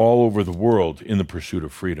from all over the world in the pursuit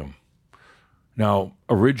of freedom. Now,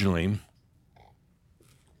 originally,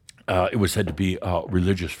 it was said to be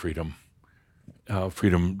religious freedom,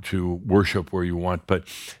 freedom to worship where you want, but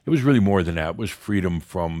it was really more than that. It was freedom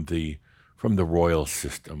from the royal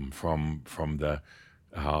system, from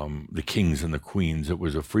the kings and the queens. It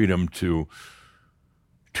was a freedom to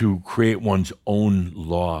create one's own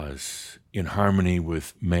laws in harmony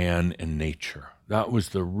with man and nature. That was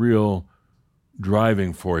the real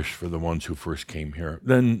driving force for the ones who first came here.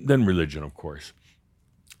 Then religion, of course.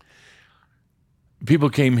 People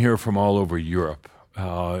came here from all over Europe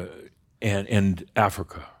and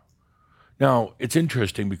Africa. Now, it's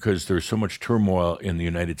interesting because there's so much turmoil in the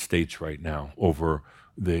United States right now over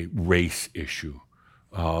the race issue.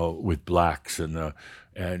 With blacks and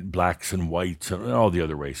blacks and whites and all the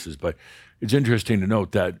other races, but it's interesting to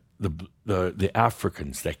note that the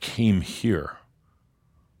Africans that came here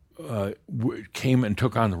came and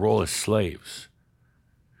took on the role as slaves,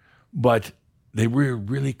 but they were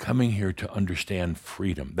really coming here to understand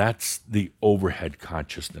freedom. That's the overhead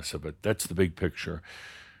consciousness of it. That's the big picture.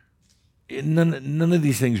 None of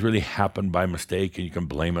these things really happened by mistake, and you can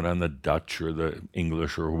blame it on the Dutch or the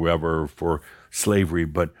English or whoever for slavery,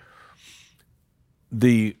 but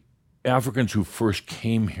the Africans who first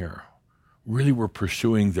came here really were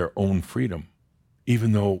pursuing their own freedom,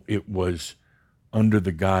 even though it was under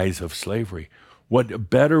the guise of slavery. What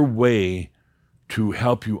better way to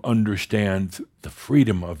help you understand the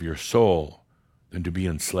freedom of your soul than to be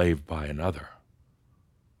enslaved by another?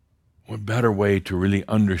 What better way to really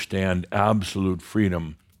understand absolute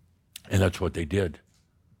freedom? And that's what they did.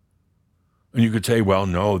 And you could say, well,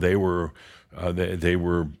 no, they were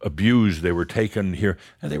abused, they were taken here,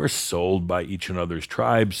 and they were sold by each other's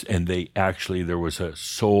tribes, and there was a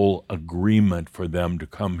soul agreement for them to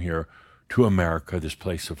come here to America, this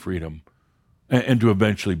place of freedom, and to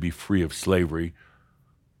eventually be free of slavery.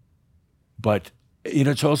 But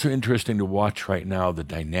it's also interesting to watch right now the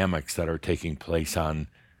dynamics that are taking place on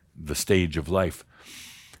the stage of life.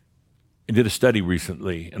 I did a study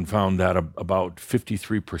recently and found that about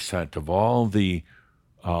 53% of all the,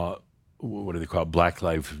 what do they call it, Black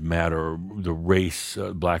Lives Matter, the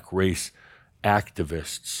black race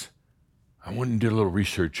activists, I went and did a little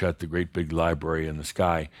research at the great big library in the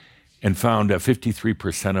sky and found that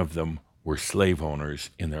 53% of them were slave owners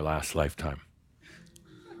in their last lifetime.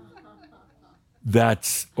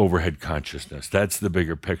 That's overhead consciousness. That's the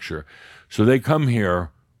bigger picture. So they come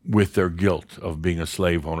here with their guilt of being a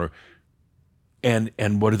slave owner. And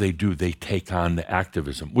what do? They take on the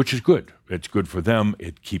activism, which is good. It's good for them.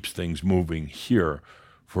 It keeps things moving here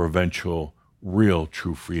for eventual, real,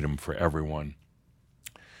 true freedom for everyone.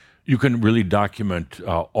 You can really document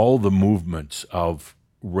all the movements of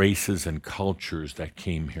races and cultures that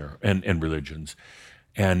came here, and religions,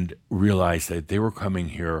 and realize that they were coming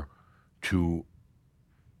here to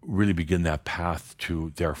really begin that path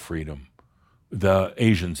to their freedom. The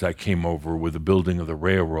Asians that came over with the building of the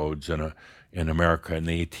railroads in America in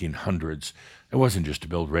the 1800s, it wasn't just to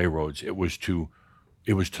build railroads, it was to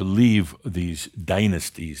It was to leave these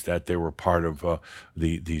dynasties that they were part of,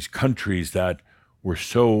 these countries that were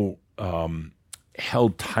so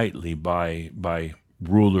held tightly by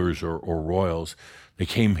rulers or royals. They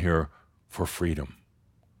came here for freedom.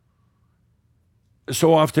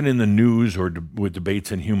 So often in the news or with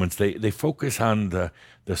debates in humans, they focus on the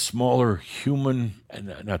smaller human,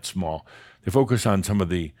 and not small, they focus on some of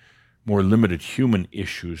the more limited human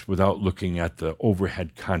issues without looking at the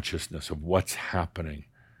overhead consciousness of what's happening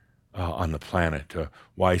on the planet,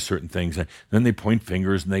 why certain things. And then they point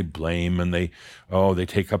fingers and they blame and they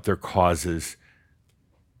take up their causes.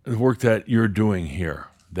 The work that you're doing here,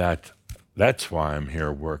 that's why I'm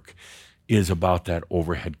here, work, is about that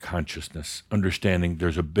overhead consciousness, understanding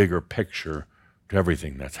there's a bigger picture to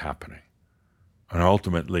everything that's happening. And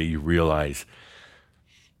ultimately you realize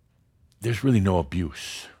there's really no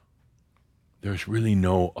abuse. There's really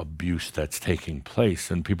no abuse that's taking place.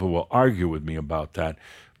 And people will argue with me about that,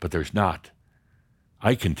 but there's not.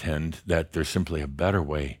 I contend that there's simply a better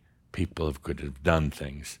way people could have done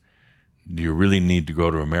things. Do you really need to go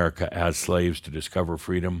to America as slaves to discover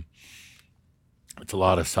freedom? It's a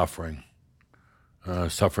lot of suffering.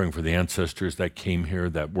 Suffering for the ancestors that came here,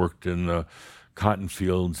 that worked in the cotton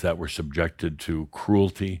fields, that were subjected to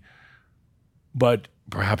cruelty. But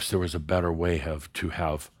perhaps there was a better way to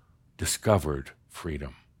have discovered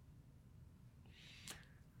freedom.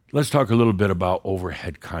 Let's talk a little bit about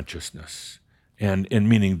overhead consciousness and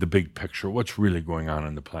meaning the big picture, what's really going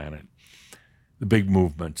on the planet, the big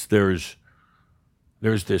movements. There's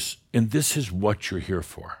this, and this is what you're here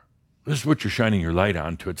for. This is what you're shining your light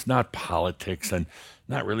onto. It's not politics and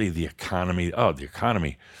not really the economy. Oh, the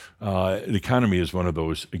economy. The economy is one of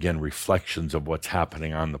those, again, reflections of what's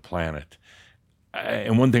happening on the planet.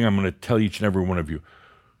 And one thing I'm going to tell each and every one of you,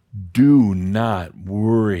 do not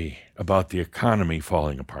worry about the economy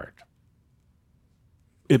falling apart.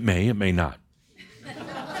 It may not.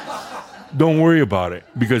 Don't worry about it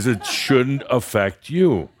because it shouldn't affect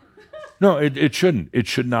you. No, it shouldn't. It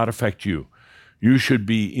should not affect you. You should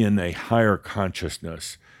be in a higher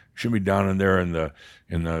consciousness. You shouldn't be down in there in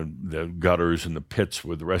the gutters and the pits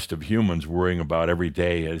with the rest of humans worrying about every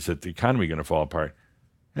day, is that the economy going to fall apart?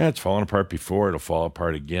 Yeah, it's fallen apart before, it'll fall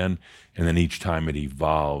apart again, and then each time it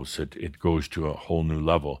evolves, it goes to a whole new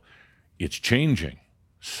level. It's changing,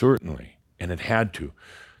 certainly, and it had to.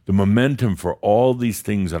 The momentum for all these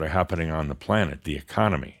things that are happening on the planet, the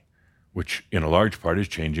economy, which in a large part is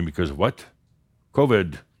changing because of what?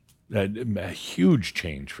 COVID. A huge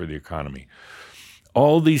change for the economy.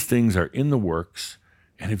 All these things are in the works,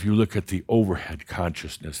 and if you look at the overhead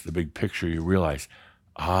consciousness, the big picture, you realize,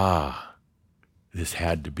 this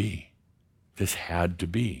had to be. This had to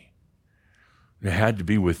be. It had to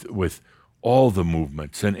be with all the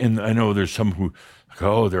movements. And I know there's some who,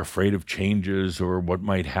 they're afraid of changes or what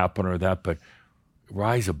might happen or that, but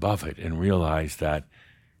rise above it and realize that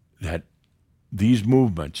these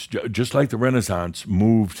movements, just like the Renaissance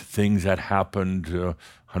moved things that happened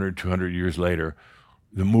 100, 200 years later,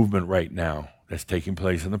 the movement right now that's taking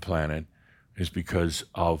place on the planet is because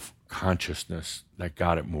of consciousness that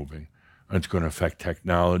got it moving. And it's going to affect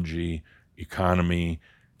technology, economy,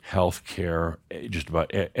 healthcare, just about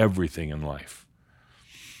everything in life.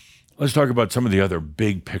 Let's talk about some of the other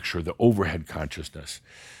big picture, the overhead consciousness.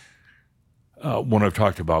 One I've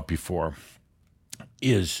talked about before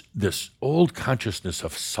is this old consciousness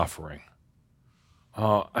of suffering.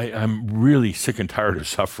 I'm really sick and tired of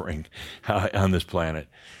suffering on this planet,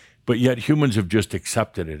 but yet humans have just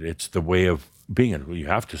accepted it. It's the way of being. You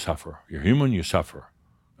have to suffer. You're human, you suffer.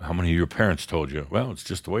 How many of your parents told you, well, it's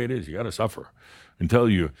just the way it is. You got to suffer until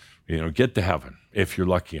you get to heaven, if you're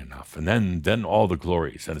lucky enough. And then all the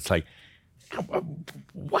glories. And it's like,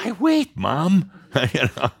 why wait, Mom?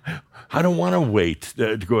 I don't want to wait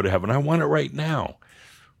to go to heaven. I want it right now.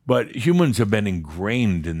 But humans have been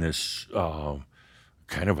ingrained in this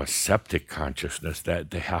kind of a septic consciousness that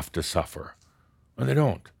they have to suffer. And they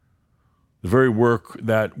don't. The very work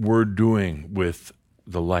that we're doing with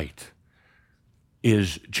the light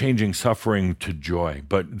is changing suffering to joy,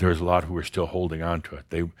 but there's a lot who are still holding on to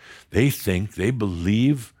it. They think, they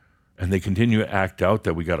believe, and they continue to act out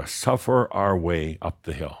that we got to suffer our way up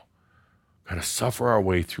the hill. Got to suffer our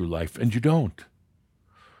way through life, and you don't.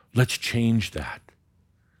 Let's change that.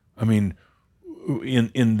 I mean,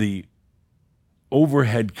 in the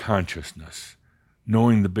overhead consciousness,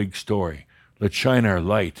 knowing the big story, let's shine our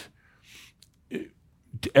light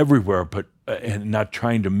everywhere, but and not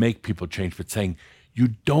trying to make people change, but saying, you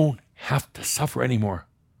don't have to suffer anymore.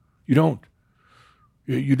 You don't.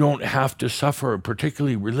 You don't have to suffer,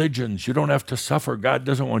 particularly religions. You don't have to suffer. God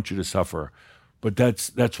doesn't want you to suffer. But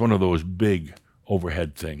that's one of those big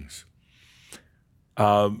overhead things.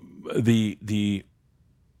 The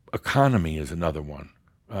economy is another one.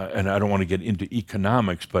 And I don't want to get into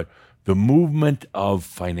economics, but the movement of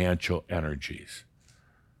financial energies.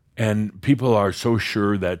 And people are so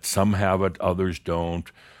sure that some have it, others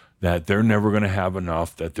don't, that they're never going to have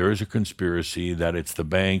enough, that there is a conspiracy, that it's the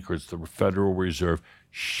bank or it's the Federal Reserve.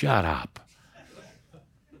 Shut up.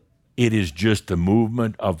 It is just the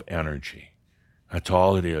movement of energy. That's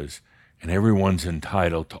all it is. And everyone's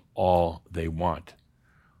entitled to all they want.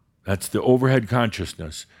 That's the overhead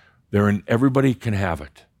consciousness. Everybody can have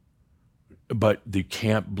it. But you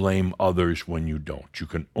can't blame others when you don't. You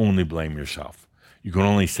can only blame yourself. You can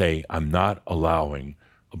only say, I'm not allowing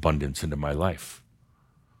abundance into my life.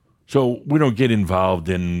 So we don't get involved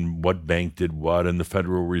in what bank did what and the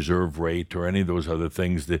Federal Reserve rate or any of those other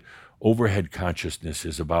things. The overhead consciousness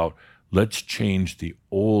is about, let's change the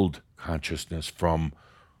old consciousness from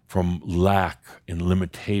lack and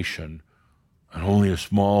limitation and only a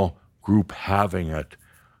small group having it.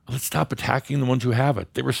 Let's stop attacking the ones who have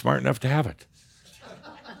it. They were smart enough to have it.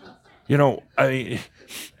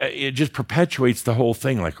 It just perpetuates the whole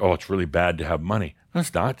thing like, oh, it's really bad to have money. No,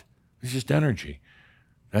 it's not. It's just energy.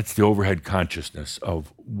 That's the overhead consciousness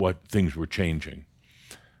of what things were changing.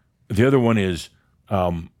 The other one is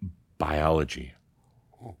biology.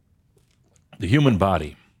 The human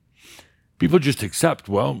body. People just accept,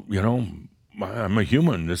 well, I'm a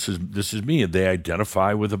human. This is me. They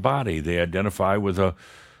identify with a body. They identify with a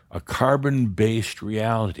carbon-based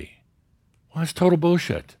reality. Well, that's total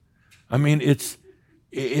bullshit. I mean, it's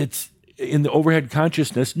in the overhead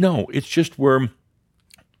consciousness. No, it's just where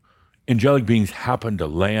angelic beings happen to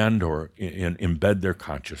land or embed their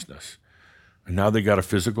consciousness. And now they got a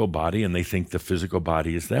physical body and they think the physical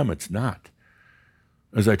body is them. It's not.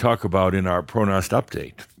 As I talk about in our Pronost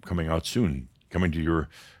update coming out soon, coming to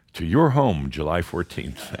your home, July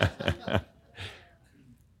 14th.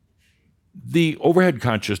 The overhead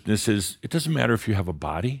consciousness is, it doesn't matter if you have a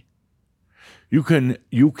body. You can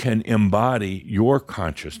embody your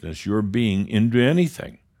consciousness, your being, into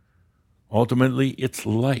anything. Ultimately, it's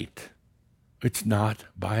light. It's not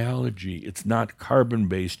biology. It's not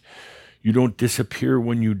carbon-based. You don't disappear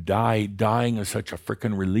when you die. Dying is such a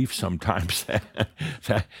frickin' relief sometimes.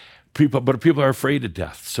 But people are afraid of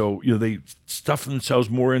death. So, they stuff themselves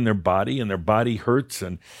more in their body and their body hurts.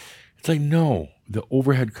 And it's like, no, the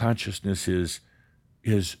overhead consciousness is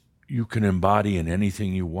you can embody in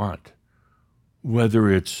anything you want, whether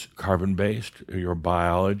it's carbon-based, your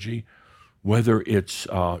biology, whether it's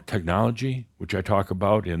technology, which I talk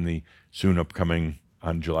about in the soon upcoming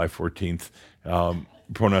on July 14th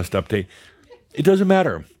Pronost update. It doesn't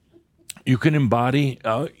matter. You can embody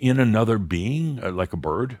in another being, like a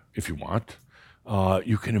bird, if you want.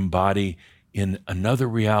 You can embody in another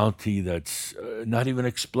reality that's not even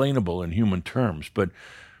explainable in human terms. But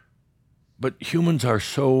humans are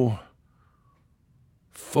so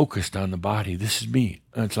focused on the body. This is me.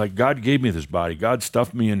 And it's like, God gave me this body. God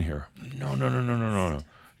stuffed me in here. No.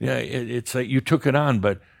 Yeah, it's like you took it on,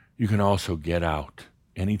 but you can also get out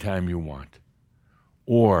anytime you want.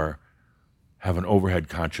 Or have an overhead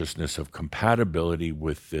consciousness of compatibility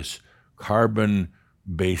with this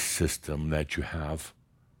carbon-based system that you have.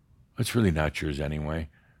 It's really not yours anyway,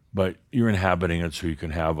 but you're inhabiting it so you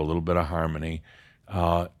can have a little bit of harmony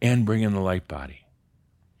and bring in the light body.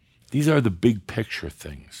 These are the big picture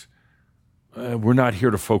things. We're not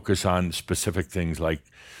here to focus on specific things like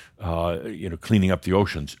cleaning up the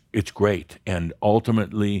oceans. It's great. And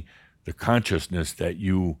ultimately, the consciousness that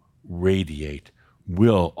you radiate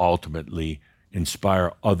will ultimately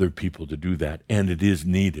inspire other people to do that. And it is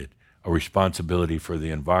needed, a responsibility for the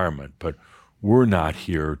environment. But we're not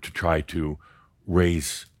here to try to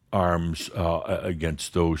raise arms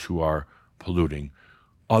against those who are polluting.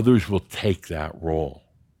 Others will take that role.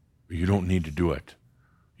 You don't need to do it.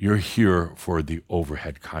 You're here for the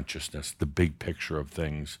overhead consciousness, the big picture of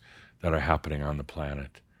things that are happening on the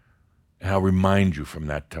planet. And I'll remind you from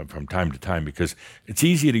time to time, because it's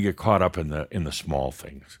easy to get caught up in the small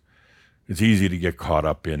things. It's easy to get caught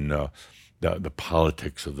up in the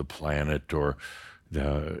politics of the planet or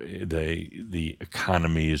the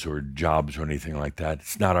economies or jobs or anything like that.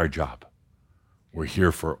 It's not our job. We're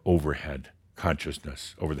here for overhead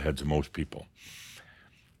consciousness over the heads of most people.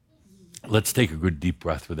 Let's take a good deep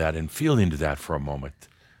breath with that and feel into that for a moment.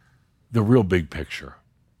 The real big picture.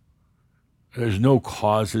 There's no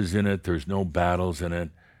causes in it. There's no battles in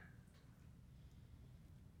it.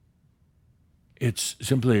 It's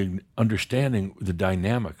simply understanding the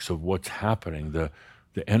dynamics of what's happening, the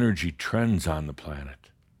energy trends on the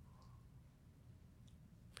planet,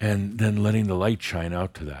 and then letting the light shine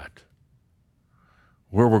out to that.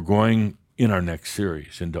 where we're going in our next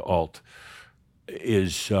series into alt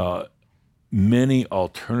is many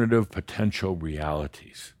alternative potential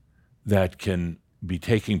realities that can be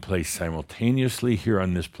taking place simultaneously here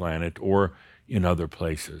on this planet or in other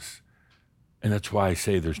places. And that's why I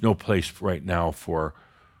say there's no place right now for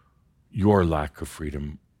your lack of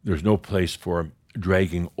freedom. There's no place for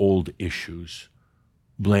dragging old issues,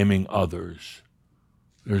 blaming others.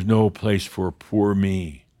 There's no place for poor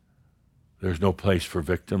me. There's no place for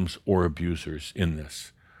victims or abusers in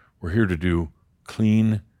this. We're here to do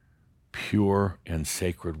clean, pure, and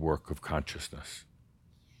sacred work of consciousness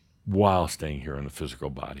while staying here in the physical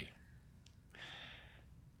body.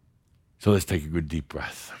 So let's take a good deep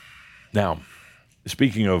breath. Now,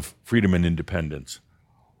 speaking of freedom and independence,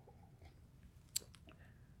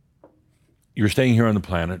 you're staying here on the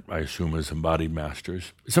planet, I assume, as embodied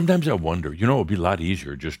masters. Sometimes I wonder, it would be a lot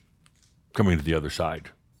easier just coming to the other side.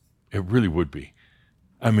 It really would be.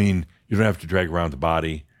 I mean, you don't have to drag around the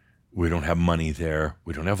body. We don't have money there.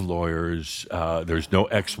 We don't have lawyers. There's no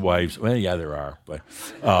ex-wives. Well, yeah, there are, but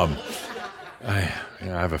I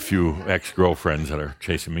have a few ex-girlfriends that are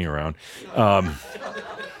chasing me around.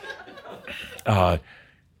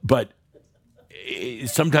 But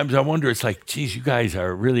sometimes I wonder, it's like, geez, you guys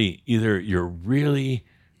are really, either you're really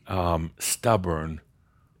stubborn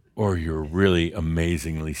or you're really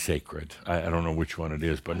amazingly sacred. I don't know which one it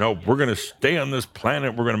is, but no, we're going to stay on this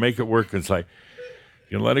planet. We're going to make it work. It's like,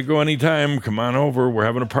 you can let it go anytime. Come on over. We're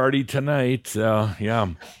having a party tonight. Yeah.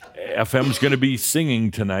 FM's going to be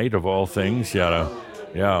singing tonight, of all things. Yeah.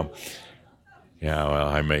 Well,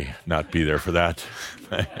 I may not be there for that.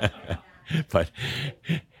 But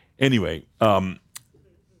anyway,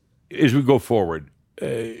 as we go forward,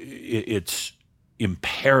 it's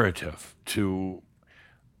imperative to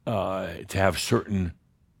have certain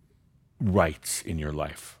rights in your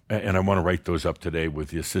life. And I want to write those up today with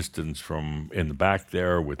the assistance from in the back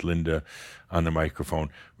there with Linda on the microphone.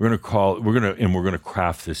 We're going to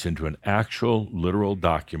craft this into an actual literal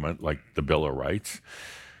document like the Bill of Rights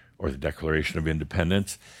or the Declaration of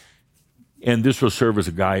Independence. And this will serve as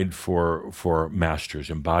a guide for masters,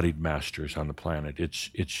 embodied masters on the planet.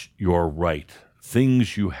 It's your right,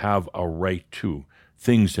 things you have a right to,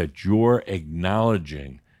 things that you're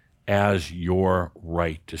acknowledging as your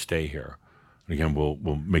right to stay here. And again, we'll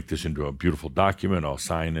make this into a beautiful document. I'll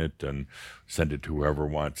sign it and send it to whoever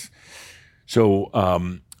wants. So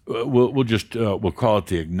we'll call it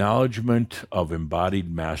the Acknowledgement of Embodied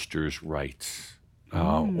Masters' Rights,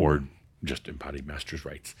 or just Embodied Masters'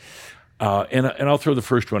 Rights. And I'll throw the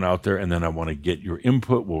first one out there, and then I want to get your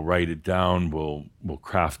input. We'll write it down. We'll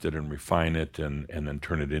craft it and refine it, and then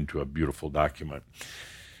turn it into a beautiful document.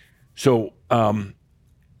 So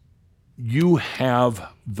you have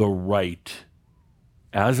the right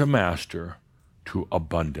as a master to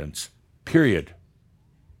abundance, period.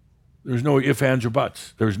 There's no ifs, ands, or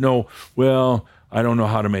buts. There's no, well, I don't know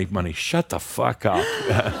how to make money. Shut the fuck up.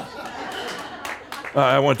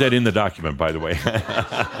 I want that in the document, by the way.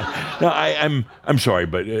 No, I'm sorry,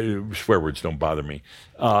 but swear words don't bother me.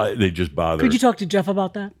 They just bother. Could you talk to Jeff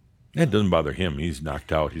about that? It doesn't bother him. He's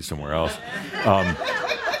knocked out. He's somewhere else.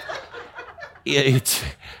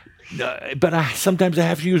 But sometimes I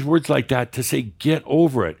have to use words like that to say, get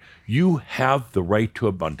over it. You have the right to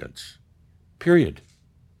abundance, period.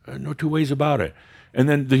 No two ways about it. And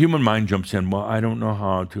then the human mind jumps in, well, I don't know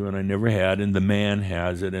how to, and I never had, and the man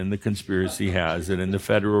has it, and the conspiracy has it, and the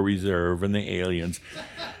Federal Reserve, and the aliens.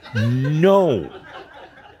 No.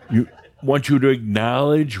 I want you to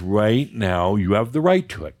acknowledge right now you have the right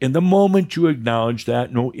to it. And the moment you acknowledge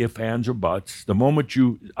that, no ifs, ands, or buts, the moment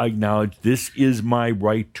you acknowledge this is my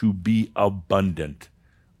right to be abundant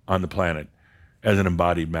on the planet as an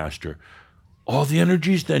embodied master, all the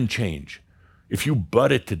energies then change. If you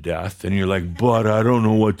butt it to death and you're like, but I don't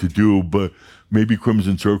know what to do, but maybe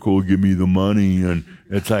Crimson Circle will give me the money, and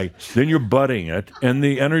it's like, then you're butting it, and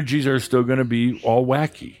the energies are still going to be all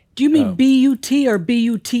wacky. Do you mean B-U-T or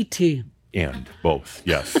B-U-T-T? And both,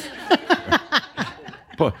 yes.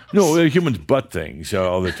 But no, humans butt things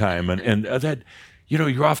all the time, and that,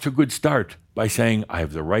 you're off to a good start by saying, I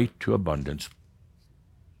have the right to abundance,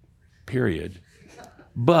 period.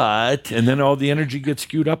 But, and then all the energy gets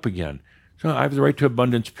skewed up again. So I have the right to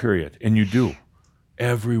abundance, period. And you do.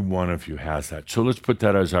 Every one of you has that. So let's put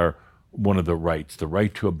that as one of the rights, the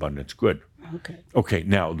right to abundance. Good. Okay,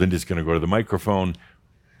 now Linda's going to go to the microphone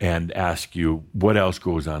and ask you what else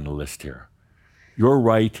goes on the list here. Your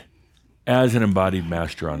right as an embodied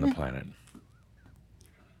master on the planet.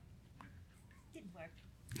 Didn't work.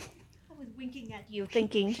 I was winking at you,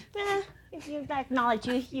 thinking, if you acknowledge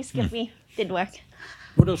you skip me. Didn't work.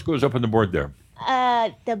 What else goes up on the board there?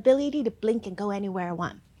 the ability to blink and go anywhere I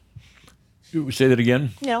want. You say that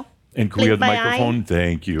again? You know. And can we have blink the my eye. microphone?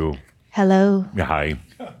 Thank you. Hello. Yeah, hi.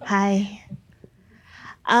 Hi.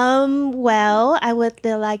 Well, I would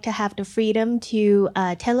like to have the freedom to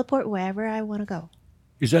teleport wherever I want to go.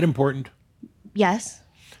 Is that important? Yes.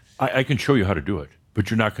 I can show you how to do it,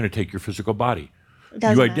 but you're not going to take your physical body.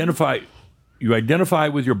 Doesn't matter. You identify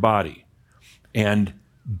with your body, and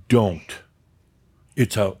don't.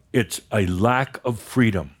 It's a lack of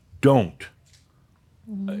freedom. Don't.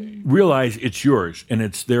 Realize it's yours and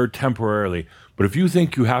it's there temporarily. But if you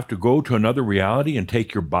think you have to go to another reality and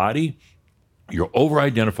take your body, you're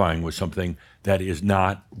over-identifying with something that is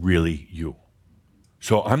not really you.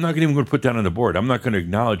 So I'm not even going to put that on the board. I'm not going to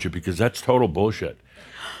acknowledge it because that's total bullshit.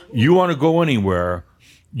 You want to go anywhere,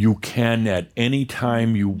 you can at any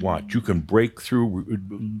time you want. You can break through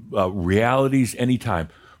realities anytime,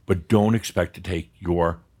 but don't expect to take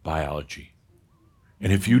your biology.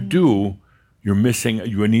 And if you do, you're missing,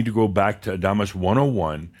 you need to go back to Adamus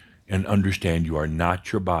 101 and understand you are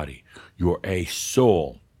not your body. You're a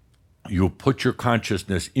soul. You'll put your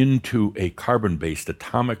consciousness into a carbon-based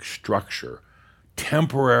atomic structure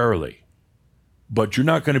temporarily, but you're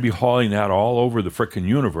not going to be hauling that all over the frickin'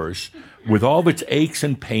 universe with all of its aches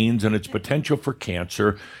and pains and its potential for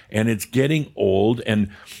cancer and it's getting old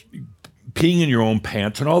and peeing in your own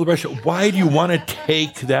pants and all the rest. Why do you want to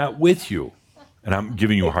take that with you? And I'm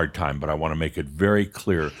giving you a hard time, but I want to make it very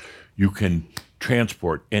clear. You can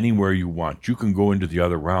transport anywhere you want. You can go into the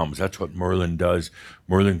other realms. That's what Merlin does.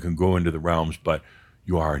 Merlin can go into the realms, but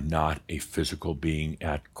you are not a physical being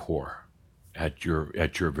at core, at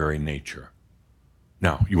your very nature.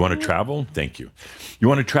 Now, you want to travel? Thank you. You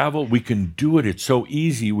want to travel? We can do it. It's so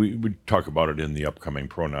easy. We talk about it in the upcoming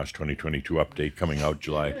Pronos 2022 update coming out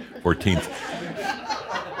July 14th.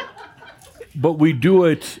 But we do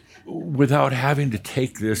it without having to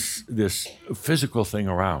take this physical thing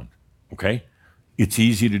around, okay? It's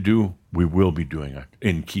easy to do. We will be doing it,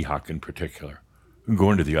 in Kihak in particular. We can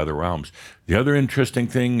go into the other realms. The other interesting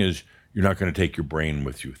thing is you're not going to take your brain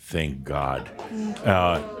with you, thank God.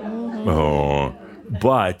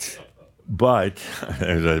 But,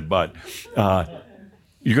 there's a but,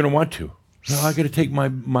 you're going to want to. No, I got to take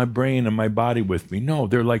my brain and my body with me. No,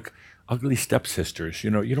 they're like ugly stepsisters.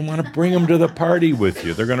 You don't want to bring them to the party with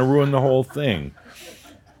you. They're going to ruin the whole thing.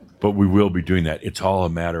 But we will be doing that. It's all a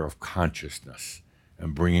matter of consciousness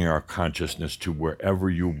and bringing our consciousness to wherever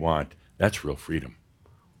you want. That's real freedom.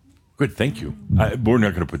 Good, thank you. We're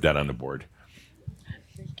not going to put that on the board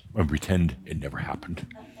and pretend it never happened.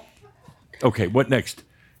 Okay, what next?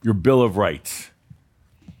 Your Bill of Rights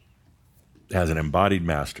has an embodied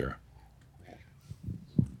master.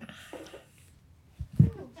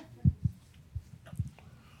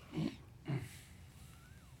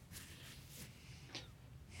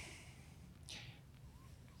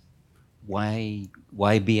 Why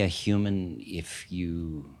be a human if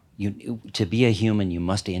you to be a human you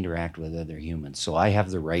must interact with other humans. So I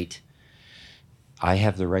have the right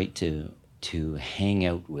to hang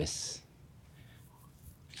out with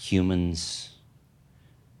humans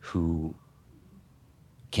who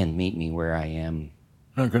can meet me where I am.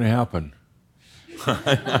 Not going to happen.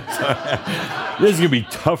 This is going to be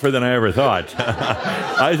tougher than I ever thought.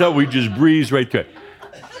 I thought we'd just breeze right through it.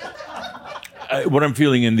 What I'm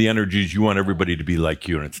feeling in the energy is you want everybody to be like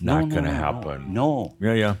you, and it's not going to happen. No.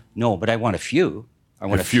 Yeah. No, but I want a few. I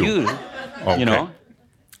want a few. Okay.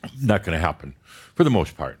 Not going to happen, for the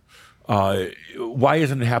most part. Why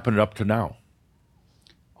hasn't it happened up to now?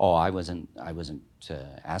 Oh, I wasn't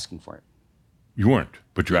asking for it. You weren't,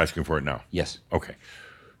 but you're asking for it now. Yes. Okay.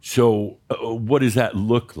 So, what does that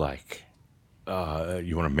look like?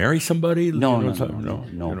 You want to marry somebody? No. He's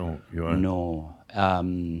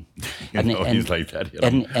like that.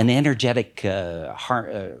 An energetic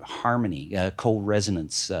harmony,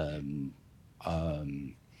 co-resonance.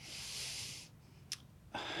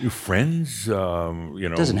 You friends?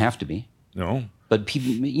 Doesn't have to be. No. But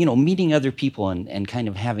people, meeting other people and kind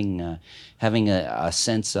of having a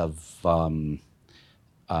sense of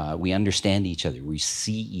we understand each other, we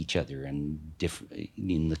see each other, and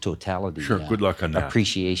in the totality. Sure. Good luck on that.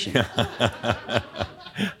 Appreciation.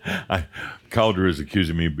 Calder is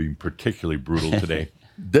accusing me of being particularly brutal today.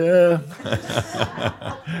 Duh.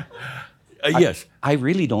 Yes. I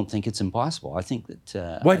really don't think it's impossible. I think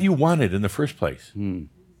that. Why do you want it in the first place?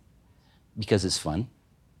 Because it's fun.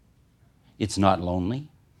 It's not lonely.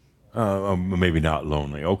 Maybe not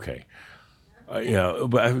lonely. Okay. Yeah,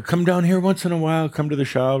 but I come down here once in a while, come to the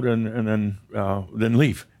shout, and then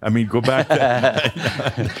leave. I mean, go back.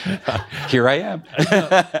 Here I am.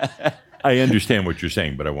 I understand what you're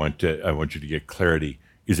saying, but I want you to get clarity.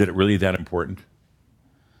 Is it really that important?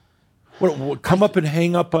 What, come up and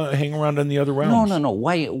hang around in the other realms. No.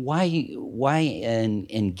 Why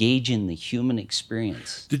engage in the human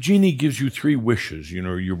experience? The genie gives you 3 wishes. You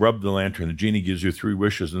know, you rub the lantern, the genie gives you 3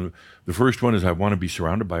 wishes, and the first one is, I want to be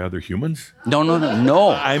surrounded by other humans.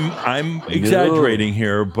 No. I'm exaggerating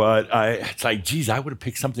here, but it's like, geez, I would have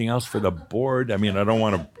picked something else for the board. I mean, I don't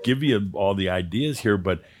want to give you all the ideas here,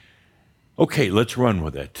 but okay, let's run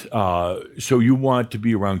with it. So you want to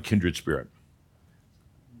be around kindred spirit.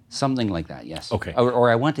 Something like that, yes. Okay.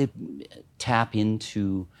 Or I want to tap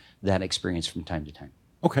into that experience from time to time.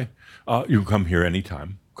 Okay. You can come here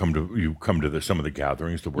anytime. You come to some of the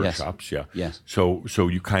gatherings, the workshops, yeah. Yes. So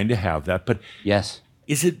you kind of have that, but Yes.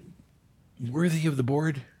 is it worthy of the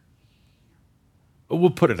board? We'll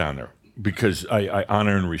put it on there because I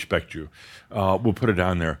honor and respect you. We'll put it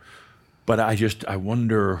on there, but I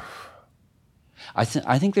wonder. I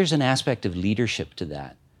think there's an aspect of leadership to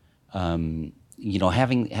that. You know,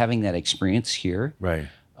 having that experience here, Right.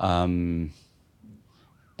 and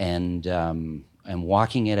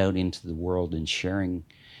walking it out into the world and sharing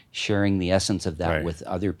the essence of that Right. with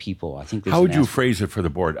other people. I think. There's How would an you aspect- phrase it for the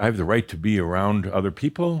board? I have the right to be around other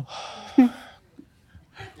people? I'm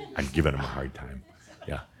giving them a hard time.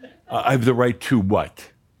 Yeah. I have the right to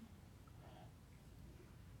what?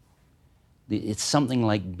 It's something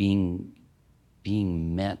like being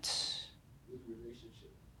met.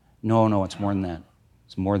 No, it's more than that.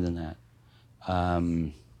 It's more than that.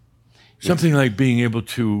 Something like being able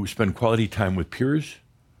to spend quality time with peers?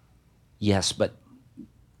 Yes, but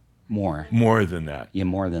more. More than that. Yeah,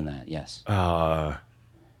 more than that. Yes.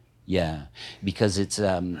 Yeah, because it's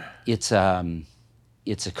a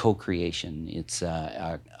co-creation. It's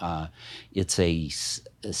a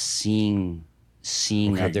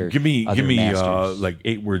seeing Okay, other. give me masters. like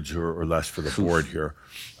 8 words or less for the board here.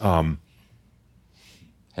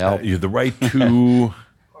 Help. You have the right to. No.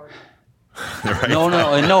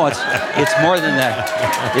 It's more than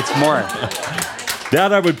that. It's more.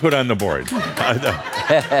 That I would put on the board.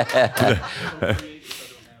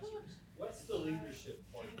 What's the leadership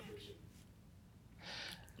point for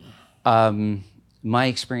you? My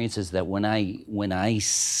experience is that when I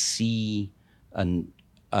see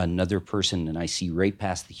another person and I see right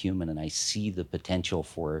past the human and I see the potential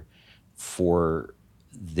for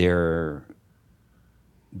their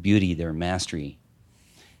beauty, their mastery,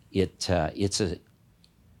 it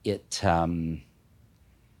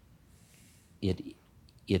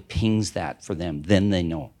pings that for them. Then they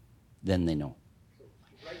know. Right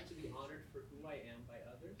to be honored for who I am by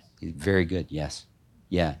others? Very good. Yes.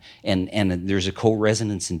 Yeah. And there's a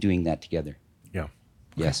co-resonance in doing that together. Yeah.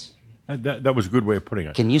 Yes. That was a good way of putting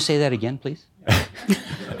it. Can you say that again, please? Right to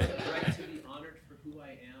be honored for who I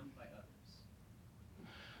am by others.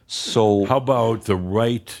 So How about the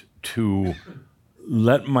right to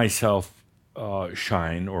let myself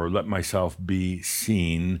shine or let myself be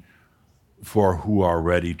seen for who are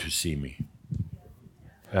ready to see me?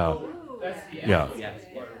 Yeah.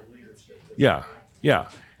 Yeah.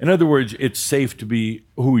 In other words, it's safe to be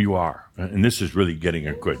who you are. And this is really getting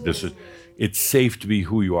it good. It's safe to be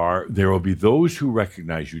who you are. There will be those who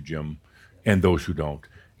recognize you, Jim, and those who don't.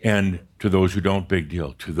 And to those who don't, big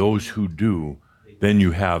deal. To those who do, then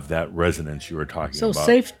you have that resonance you were talking So about.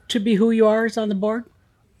 safe to be who you are is on the board?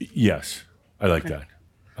 Yes, I like that.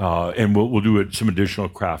 And we'll do some additional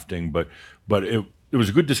crafting, but it was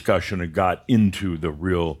a good discussion. It got into the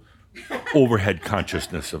real overhead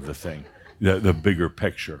consciousness of the thing, the bigger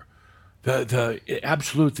picture.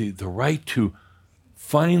 Absolutely, the right to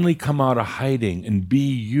finally come out of hiding and be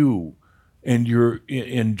you,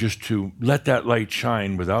 and just to let that light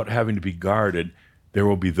shine without having to be guarded. There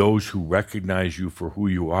will be those who recognize you for who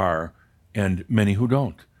you are, and many who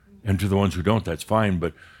don't. And to the ones who don't, that's fine.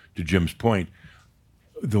 But to Jim's point,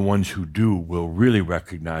 the ones who do will really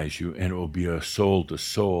recognize you, and it will be a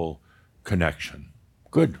soul-to-soul connection.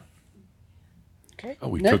 Good. Okay.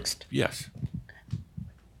 Oh, Next. Yes.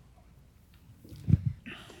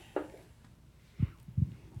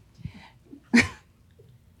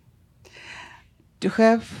 To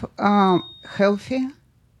have healthy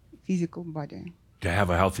physical body, To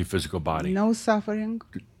have a healthy physical body. no suffering.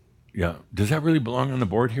 Yeah. Does that really belong on the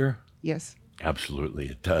board here? Yes. Absolutely,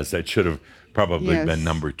 it does. That should have probably Yes. been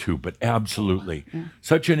number 2, but absolutely.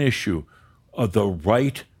 Such an issue of the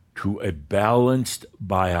right to a balanced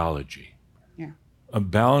biology. Yeah.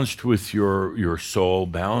 Balanced with your soul,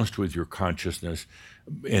 balanced with your consciousness,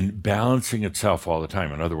 and balancing itself all the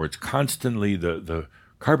time. In other words, constantly the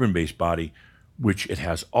carbon-based body, which it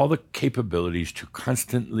has all the capabilities to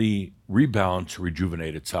constantly rebalance,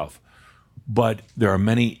 rejuvenate itself. But there are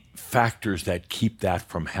many factors that keep that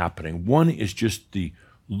from happening. One is just the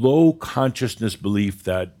low consciousness belief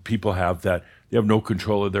that people have that they have no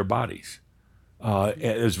control of their bodies.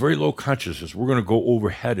 It's very low consciousness. We're going to go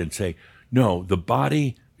overhead and say, no, the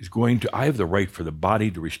body is going to, I have the right for the body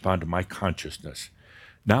to respond to my consciousness.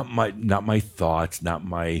 Not my thoughts, not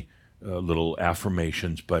my little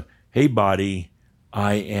affirmations, but hey, body,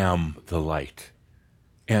 I am the light.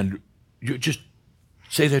 And you just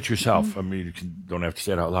say that yourself. I mean, don't have to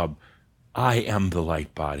say it out loud. I am the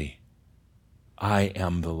light, body. I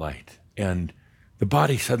am the light. And the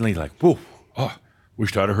body suddenly like, whoa, oh,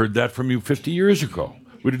 wished I'd have heard that from you 50 years ago.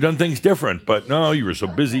 We'd have done things different, but no, you were so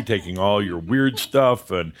busy taking all your weird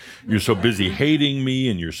stuff, and you're so busy hating me,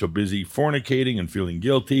 and you're so busy fornicating and feeling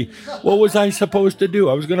guilty. What was I supposed to do?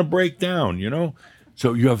 I was going to break down, you know?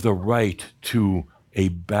 So you have the right to a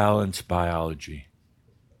balanced biology.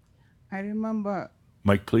 I remember.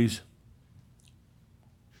 Mike, please.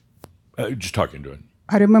 Just talking to it.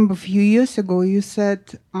 I remember a few years ago you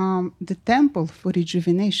said the temple for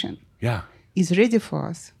rejuvenation is ready for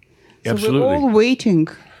us. So Absolutely. we're all waiting.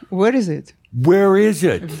 Where is it? Where is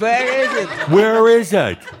it? Where is it? Where is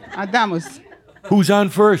it? Adamus. Who's on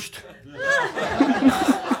first?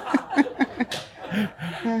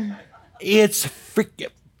 It's freaking.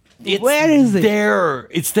 Where is it? There.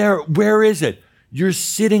 It's there. Where is it? You're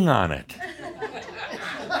sitting on it.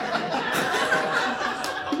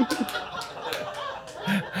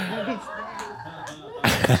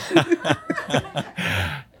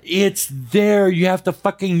 It's there. You have to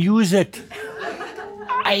fucking use it.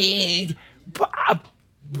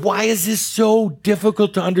 Why is this so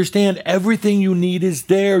difficult to understand? Everything you need is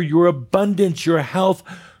there. Your abundance, your health.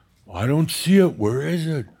 I don't see it. Where is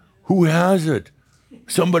it? Who has it?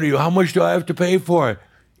 Somebody, how much do I have to pay for it?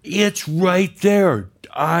 It's right there.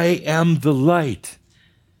 I am the light.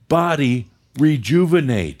 Body,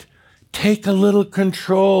 rejuvenate. Take a little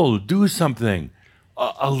control. Do something.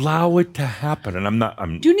 Allow it to happen.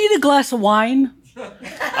 And Do you need a glass of wine?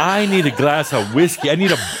 I need a glass of whiskey. I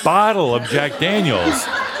need a bottle of Jack Daniels.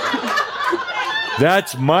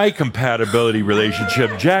 That's my compatibility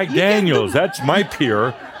relationship. Jack Daniels, that's my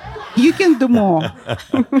peer. You can do more.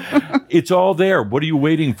 It's all there. What are you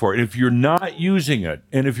waiting for? And if you're not using it,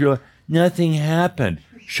 and if you're like, nothing happened,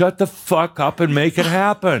 shut the fuck up and make it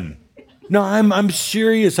happen. No, I'm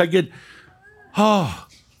serious. I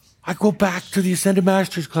go back to the Ascended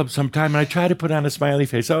Masters Club sometime, and I try to put on a smiley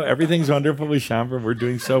face. Oh, everything's wonderful with Shambhala. We're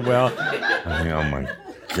doing so well. I think, oh my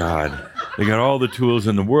God, they got all the tools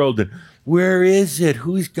in the world. And where is it?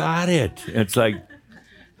 Who's got it? And it's like,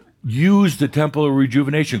 use the Temple of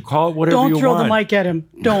Rejuvenation. Call it whatever you want. Don't throw the mic at him.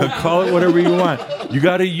 Don't. Call it whatever you want. You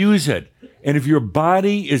got to use it. And if your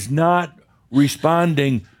body is not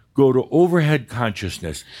responding, go to overhead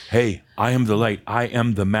consciousness. Hey, I am the light. I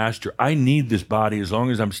am the master. I need this body as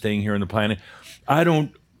long as I'm staying here on the planet. I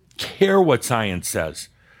don't care what science says.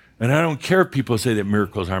 And I don't care if people say that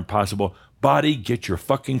miracles aren't possible. Body, get your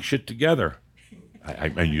fucking shit together.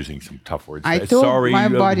 I'm using some tough words. I told Sorry, my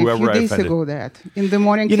body a whoever few I days offended. ago that in the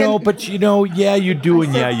morning. Yeah, you do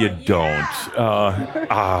and yeah, you don't.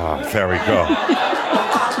 There we go.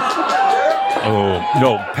 Oh,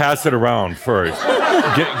 no, pass it around first.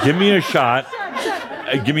 Give me a shot.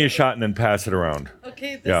 Give me a shot and then pass it around.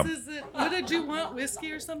 Okay, this is it. What did you want?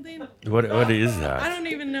 Whiskey or something? What is that? I don't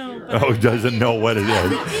even know. But Oh, doesn't know what it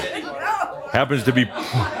is. Happens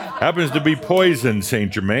to be poison,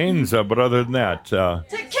 Saint Germain's, but other than that,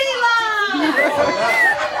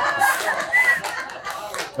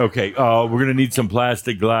 okay, we're gonna need some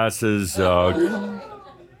plastic glasses.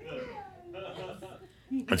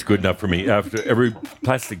 That's good enough for me. After every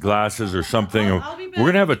plastic glasses or something, we're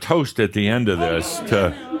gonna have a toast at the end of this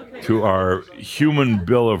to our human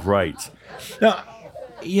Bill of Rights. Now,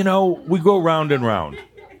 we go round and round.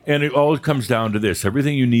 And it all comes down to this.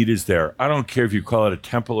 Everything you need is there. I don't care if you call it a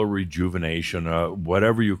temple of rejuvenation,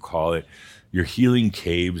 whatever you call it, your healing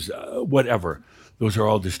caves, whatever. Those are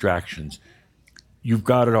all distractions. You've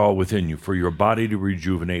got it all within you for your body to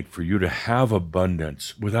rejuvenate, for you to have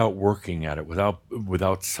abundance without working at it,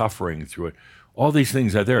 without suffering through it. All these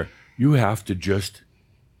things are there. You have to just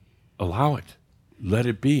allow it. Let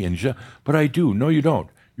it be. But I do. No, you don't.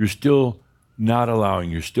 You're still not allowing.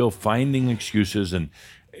 You're still finding excuses, and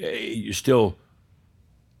you're still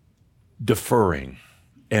deferring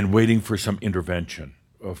and waiting for some intervention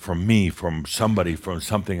from me, from somebody, from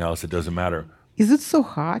something else. It doesn't matter. Is it so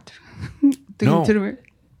hard to No. intervene?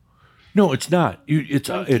 No, it's not. It's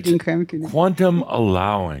I'm kidding. quantum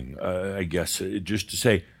allowing, I guess, just to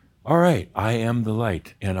say, all right, I am the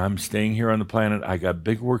light, and I'm staying here on the planet. I got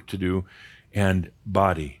big work to do, and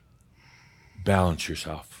body, balance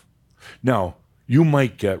yourself. Now, you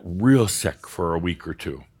might get real sick for a week or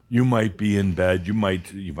two. You might be in bed. You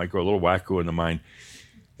might go a little wacko in the mind.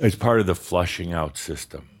 It's part of the flushing out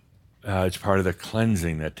system. It's part of the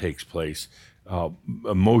cleansing that takes place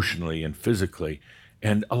emotionally and physically.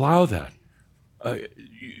 And allow that.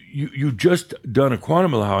 You just done a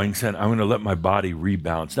quantum allowing, saying, I'm going to let my body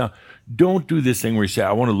rebalance. Now, don't do this thing where you say,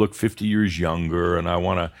 I want to look 50 years younger and I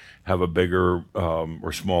want to have a bigger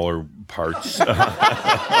or smaller parts.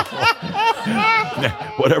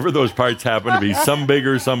 Whatever those parts happen to be, some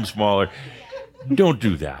bigger, some smaller. Don't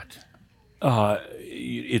do that.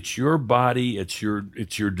 It's your body, it's your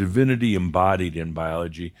divinity embodied in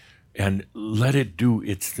biology. And let it do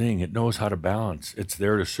its thing. It knows how to balance. It's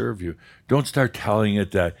there to serve you. Don't start telling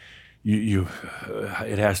it that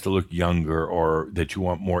it has to look younger or that you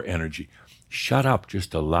want more energy. Shut up.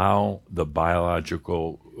 Just allow the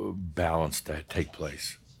biological balance to take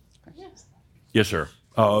place. Yes, sir.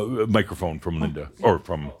 Microphone from Linda or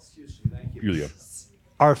from Julia.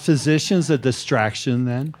 Are physicians a distraction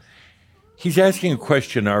then? He's asking a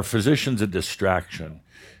question. Are physicians a distraction?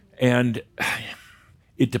 And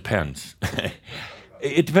it depends.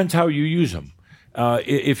 It depends how you use them.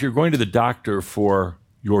 If you're going to the doctor for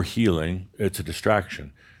your healing, it's a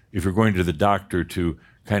distraction. If you're going to the doctor to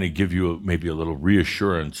kind of give you maybe a little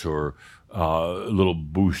reassurance or a little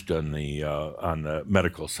boost on the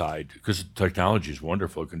medical side, because technology is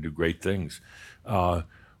wonderful, it can do great things. But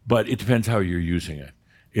it depends how you're using it.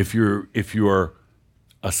 If you're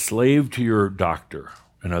a slave to your doctor,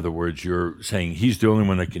 in other words, you're saying he's the only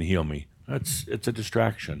one that can heal me, it's a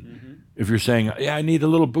distraction. Mm-hmm. If you're saying, yeah, I need a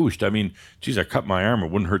little boost. I mean, geez, I cut my arm.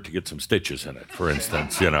 It wouldn't hurt to get some stitches in it, for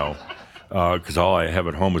instance, because all I have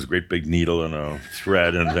at home is a great big needle and a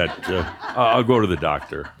thread, and that I'll go to the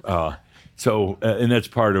doctor. And that's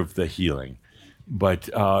part of the healing. But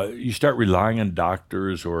you start relying on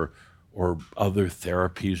doctors or other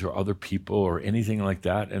therapies or other people or anything like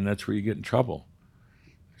that, and that's where you get in trouble.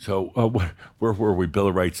 So where were we? Bill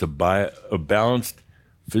of Rights, a balanced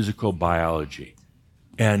physical biology.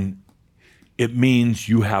 And it means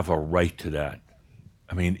you have a right to that.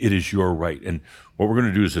 I mean, it is your right. And what we're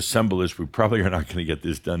going to do is assemble this. We probably are not going to get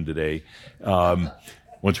this done today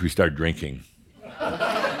once we start drinking.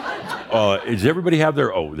 Does everybody have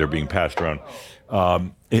their... Oh, they're being passed around.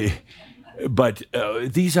 But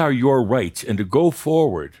these are your rights. And to go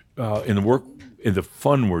forward in the work, in the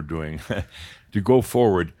fun we're doing, to go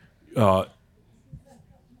forward,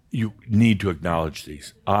 you need to acknowledge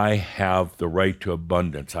these. I have the right to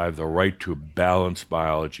abundance. I have the right to balanced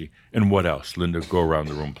biology. And what else? Linda, go around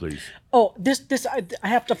the room, please. Oh, I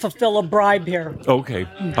have to fulfill a bribe here. Okay.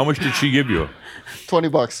 How much did she give you?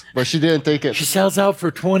 $20, but she didn't take it. She sells out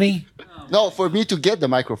for 20? No, for me to get the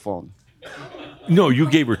microphone. No, you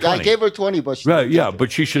gave her 20. I gave her 20, but she right, yeah,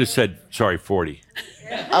 but she should have said, sorry, 40.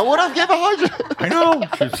 I would have given 100. I know.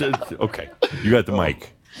 She said, okay. You got the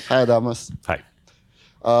mic. Hi, Damas. Hi.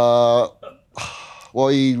 Well,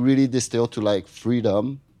 it really distilled to like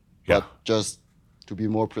freedom, yeah. But just to be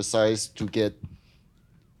more precise, to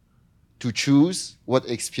choose what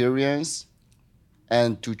experience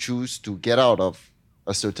and to choose to get out of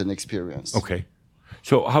a certain experience. Okay.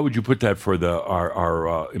 So how would you put that for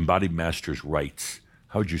our embodied master's rights?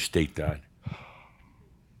 How would you state that?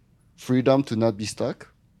 Freedom to not be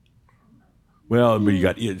stuck. Well, but you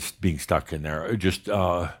got it being stuck in there. Just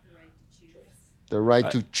the right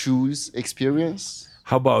to choose experience.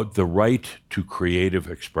 How about the right to creative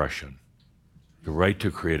expression? The right to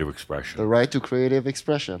creative expression. The right to creative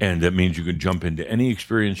expression. And that means you can jump into any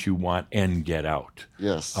experience you want and get out.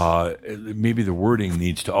 Yes. Maybe the wording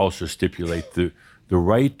needs to also stipulate the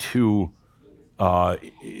right to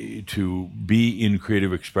be in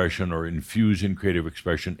creative expression or infuse in creative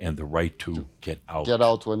expression, and the right to get out. Get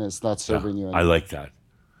out when it's not serving you. I like that.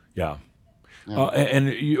 Yeah.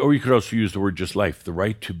 Or you could also use the word just life, the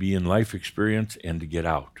right to be in life experience and to get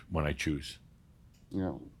out when I choose.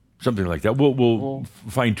 Yeah. Something like that. We'll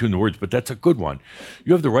fine-tune the words, but that's a good one.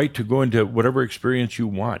 You have the right to go into whatever experience you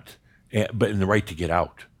want, but the right to get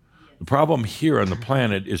out. The problem here on the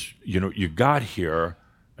planet is, you got here,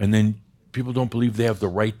 and then people don't believe they have the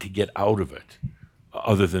right to get out of it,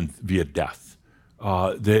 other than via death.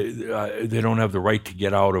 They don't have the right to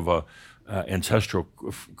get out of a ancestral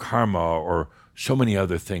karma or so many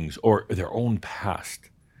other things, or their own past.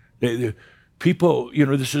 People,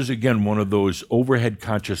 this is, again, one of those overhead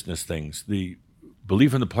consciousness things. The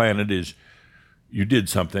belief in the planet is you did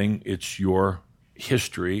something, it's your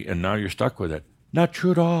history, and now you're stuck with it. Not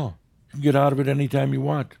true at all. You can get out of it anytime you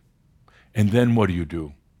want. And then what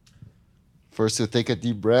do? First, you take a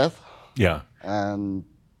deep breath. Yeah. And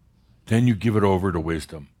Then you give it over to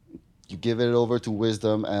wisdom. You give it over to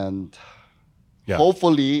wisdom, and Yeah.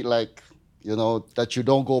 hopefully, like, that you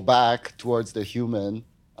don't go back towards the human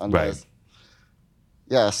unless. Right.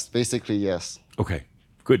 Yes, basically, yes. Okay,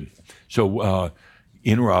 good. So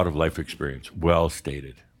in or out of life experience, well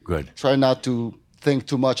stated. Good. Try not to think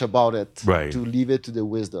too much about it. Right. To leave it to the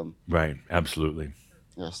wisdom. Right, absolutely.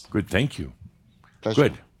 Yes. Good, thank you. Pleasure.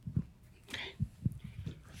 Good.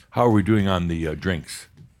 How are we doing on the drinks?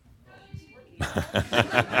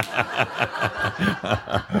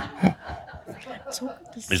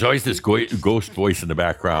 There's always this ghost voice in the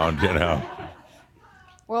background,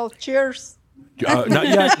 Well, cheers. Not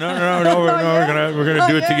yet. No. We're gonna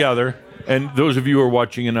do it together. And those of you who are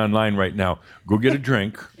watching in online right now, go get a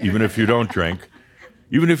drink, even if you don't drink.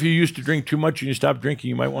 Even if you used to drink too much and you stop drinking,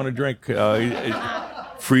 you might want to drink.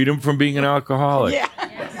 Freedom from being an alcoholic. Yeah.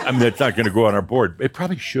 I mean, that's not going to go on our board. It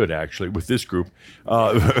probably should, actually, with this group.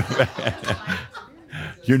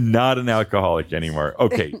 You're not an alcoholic anymore.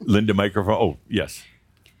 Okay, Linda, microphone. Oh, yes.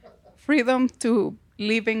 Freedom to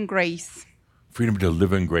live in grace. Freedom to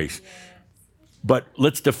live in grace. But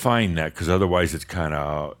let's define that, because otherwise it's kind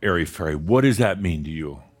of airy-fairy. What does that mean to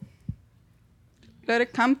you? Let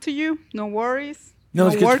it come to you. No worries. No,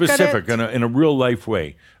 let's get work at specific it. in a real life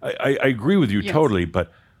way. I agree with you Yes. totally,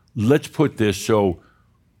 but let's put this so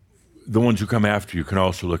the ones who come after you can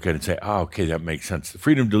also look at it and say, okay, that makes sense.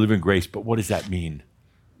 Freedom to live in grace, but what does that mean?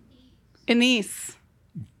 In ease.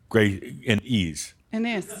 Grace and ease. In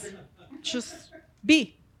ease. Just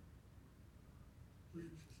be.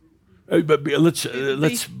 But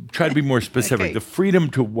let's try to be more specific. Okay. The freedom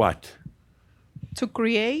to what? To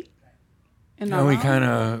create. And No, we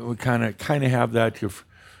allow. kind of have that. Your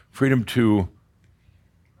freedom to.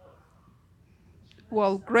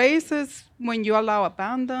 Well, grace is when you allow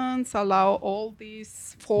abundance, allow all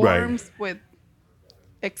these forms with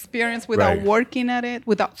experience without Right. working at it,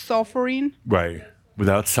 without suffering. Right,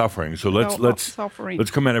 without suffering. So let's Without let's suffering.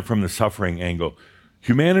 let's come at it from the suffering angle.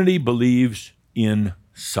 Humanity believes in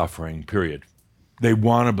suffering. Period. They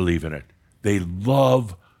want to believe in it. They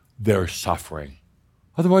love their suffering.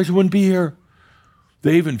 Otherwise, it wouldn't be here.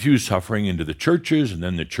 They've infused suffering into the churches, and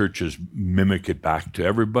then the churches mimic it back to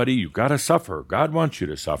everybody. You got to suffer. God wants you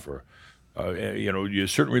to suffer.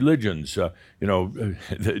 Certain religions,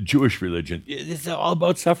 the Jewish religion, it's all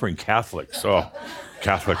about suffering. Catholics,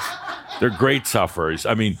 they're great sufferers.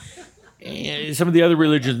 I mean, some of the other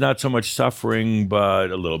religions, not so much suffering, but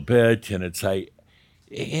a little bit. And it's like,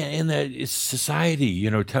 in the society,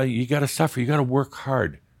 tell you got to suffer, you got to work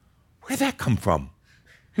hard. Where did that come from?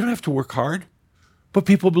 You don't have to work hard, but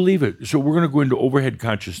people believe it. So we're going to go into overhead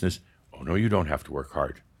consciousness. Oh no, you don't have to work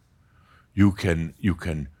hard. You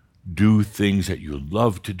can do things that you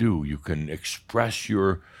love to do. You can express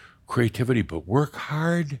your creativity, but work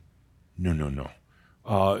hard? No.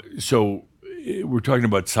 So we're talking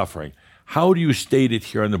about suffering. How do you state it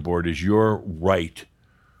here on the board as your right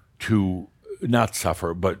to not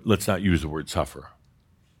suffer, but let's not use the word suffer?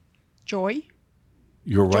 Joy.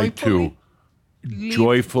 Your right to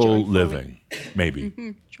joyful living,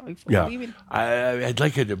 maybe. Joyful Yeah, living. I'd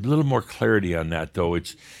like a little more clarity on that, though.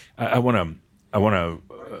 I want to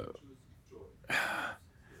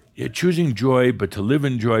choosing joy, but to live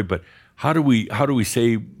in joy. But how do we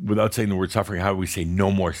say, without saying the word suffering, how do we say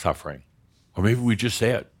no more suffering? Or maybe we just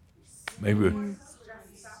say it. Maybe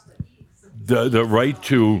the right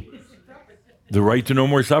to no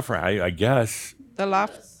more suffering. I guess The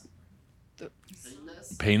love.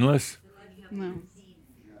 painless. No.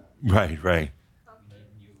 Right.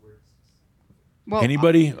 Well,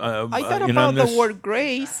 Anybody? I thought on about the this? word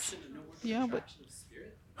grace. Yeah, but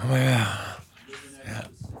Yeah.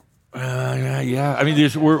 I mean,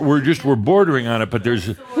 we're bordering on it, but there's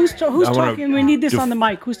Who's I wanna talking? We need this def- on the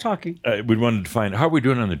mic. Who's talking? we wanted to define how are we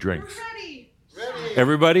doing on the drinks.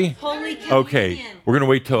 Everybody? Holy Communion. Okay, we're gonna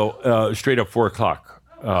wait till straight up 4:00.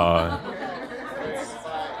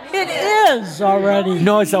 It is already.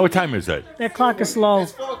 No, it's not. What time is it? That clock is slow.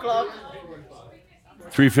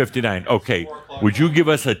 3:59. Okay, would you give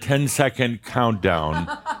us a 10-second countdown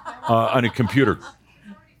on a computer?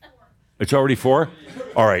 It's already 4?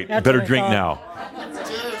 All right, That's better what I drink thought.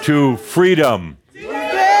 now. To freedom.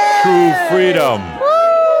 True freedom.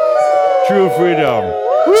 True freedom.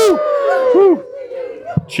 Woo! Woo!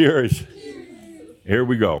 Cheers. Here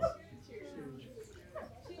we go.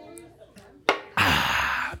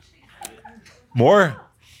 More?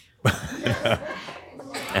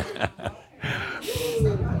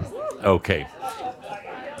 Okay.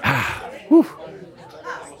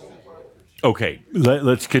 Okay,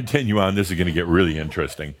 let's continue on. This is going to get really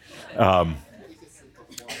interesting.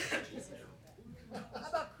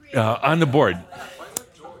 On the board.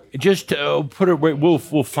 Just put it right. We'll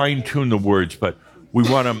fine tune the words, but we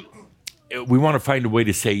want to find a way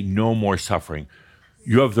to say no more suffering.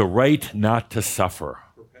 You have the right not to suffer.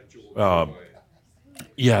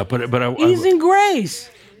 Yeah, but Ease and grace.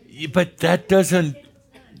 But that doesn't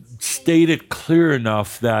state it clear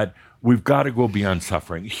enough that we've got to go beyond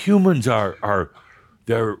suffering. Humans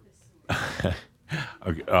they're.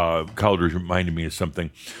 Calder's reminded me of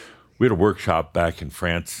something. We had a workshop back in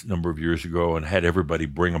France a number of years ago and had everybody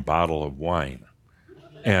bring a bottle of wine.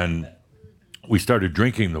 And we started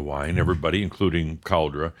drinking the wine, everybody, including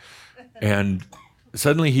Caldera. And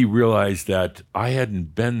suddenly he realized that I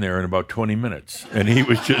hadn't been there in about 20 minutes. And he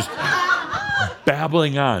was just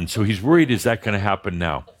babbling on. So he's worried, is that going to happen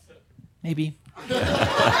now? Maybe.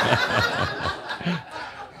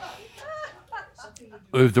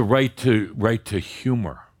 The right to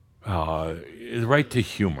humor. The right to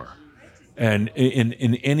humor. And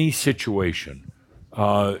in any situation,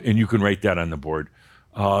 and you can write that on the board,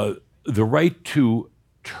 the right to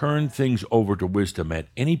turn things over to wisdom at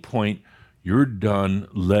any point you're done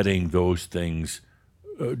letting those things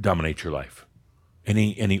dominate your life.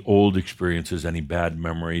 Any old experiences, any bad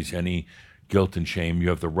memories, any guilt and shame, you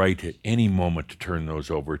have the right at any moment to turn those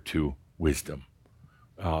over to wisdom.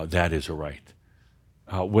 That is a right.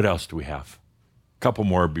 What else do we have? A couple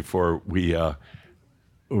more before we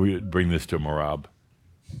bring this to Merab.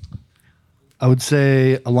 I would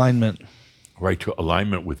say alignment. Right to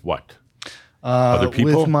alignment with what? Other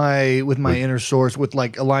people? With my inner source, with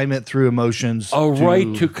like alignment through emotions.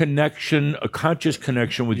 Right to connection, a conscious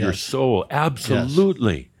connection with your soul.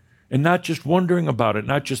 Absolutely. Yes. And not just wondering about it,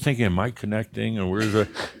 not just thinking, am I connecting? Or where's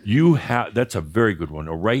that's a very good one.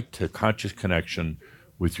 A right to conscious connection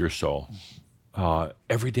with your soul.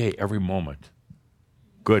 Every day, every moment.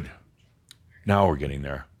 Good. Now we're getting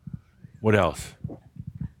there. What else?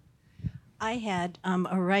 I had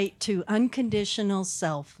a right to unconditional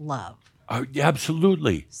self-love.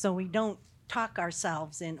 Absolutely. So we don't talk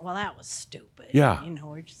ourselves in, well, that was stupid. Yeah.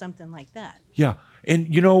 Or something like that. Yeah. And,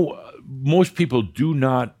 most people do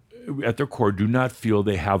not, at their core, do not feel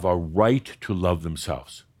they have a right to love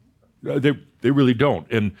themselves. They really don't.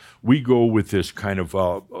 And we go with this kind of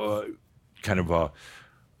the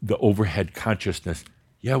overhead consciousness.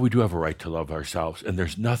 Yeah, we do have a right to love ourselves, and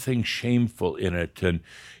there's nothing shameful in it. And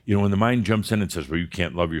when the mind jumps in and says, "Well, you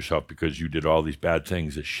can't love yourself because you did all these bad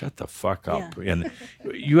things," it's shut the fuck up. Yeah. And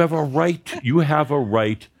you have a right. You have a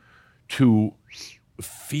right to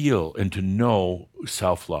feel and to know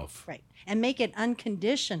self-love. Right, and make it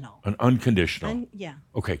unconditional. An unconditional. Yeah.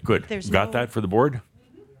 Okay, good. Got that for the board?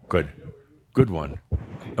 Good one.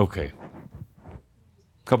 Okay.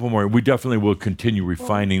 Couple more. We definitely will continue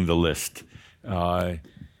refining the list.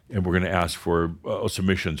 And we're going to ask for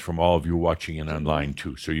submissions from all of you watching and online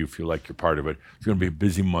too, so you feel like you're part of it. It's going to be a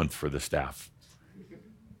busy month for the staff.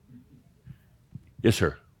 Yes,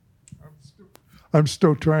 sir. I'm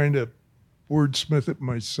still trying to wordsmith it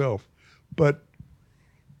myself, but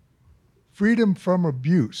freedom from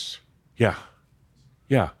abuse. Yeah.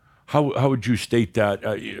 How would you state that?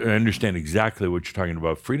 I understand exactly what you're talking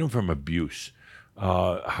about. Freedom from abuse.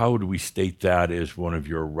 How do we state that as one of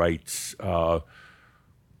your rights? Right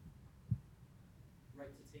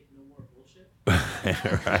to take no more bullshit.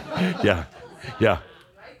 Right. Yeah.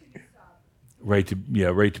 Right to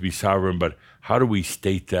be sovereign. But how do we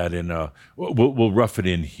state that in a? We'll rough it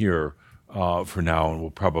in here for now, and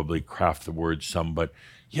we'll probably craft the words some. But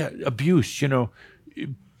abuse.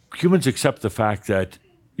 Humans accept the fact that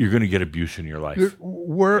you're going to get abuse in your life.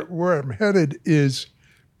 Where I'm headed is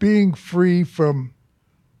being free from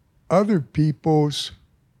other people's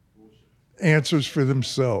answers for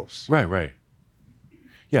themselves. Right.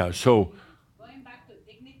 Yeah. So going back to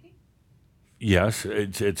dignity. Yes,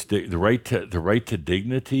 it's the right to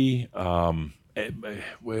dignity. Again,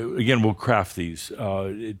 we'll craft these,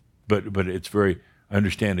 but it's very. I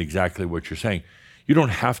understand exactly what you're saying. You don't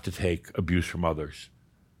have to take abuse from others,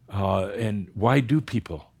 and why do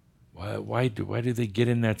people? Why do they get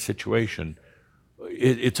in that situation?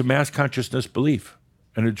 It's a mass consciousness belief,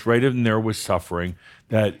 and it's right in there with suffering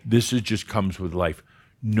that this just comes with life.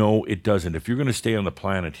 No, it doesn't. If you're going to stay on the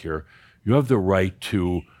planet here, you have the right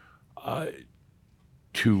to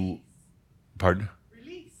pardon?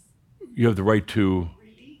 Release. You have the right to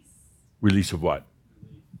release of what?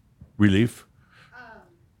 Relief?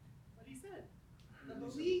 What he said. The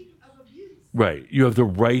belief of abuse. Right. You have the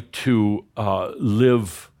right to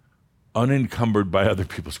live unencumbered by other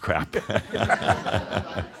people's crap.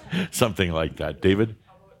 Something like that. David?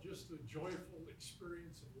 How about just the joyful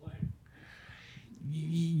experience of life?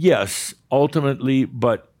 Yes, ultimately,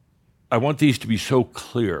 but I want these to be so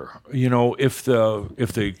clear. You know, if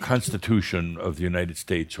the Constitution of the United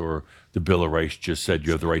States or the Bill of Rights just said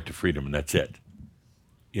you have the right to freedom and that's it,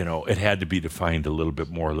 you know, it had to be defined a little bit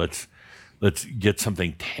more. Let's get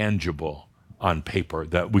something tangible on paper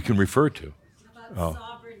that we can refer to.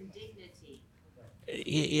 Sovereign dignity.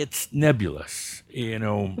 It's nebulous, you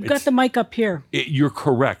know. We've got the mic up here. You're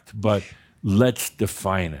correct, but let's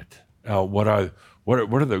define it. What are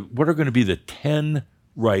going to be the 10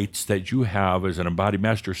 rights that you have as an embodied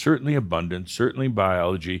master? Certainly abundance, certainly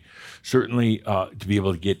biology, certainly to be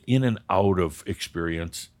able to get in and out of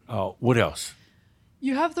experience. What else?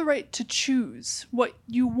 You have the right to choose what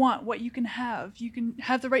you want, what you can have. You can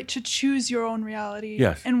have the right to choose your own reality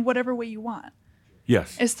in whatever way you want.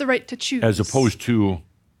 Yes. It's the right to choose. As opposed to?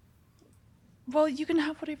 Well, you can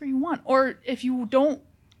have whatever you want. Or if you don't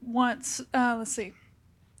want, let's see.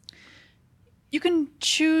 You can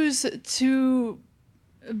choose to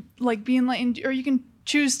be enlightened, or you can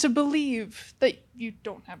choose to believe that you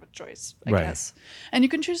don't have a choice, I guess. And you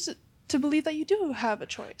can choose to believe that you do have a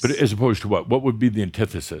choice. But as opposed to what? What would be the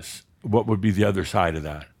antithesis? What would be the other side of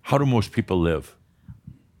that? How do most people live?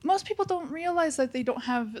 Most people don't realize that they don't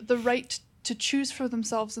have the right to choose for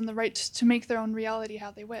themselves and the right to make their own reality how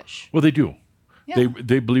they wish. Well, they do. Yeah.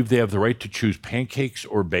 They believe they have the right to choose pancakes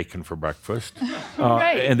or bacon for breakfast.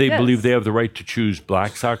 Right, and they yes. believe they have the right to choose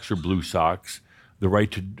black socks or blue socks, the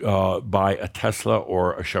right to buy a Tesla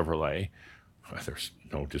or a Chevrolet. There's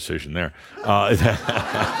no decision there.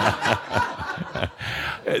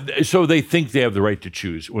 So they think they have the right to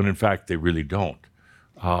choose, when in fact they really don't.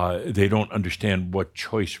 They don't understand what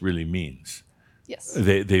choice really means. Yes.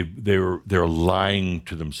 They're lying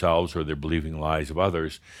to themselves, or they're believing lies of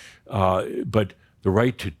others. But the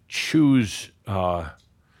right to choose,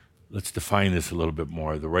 let's define this a little bit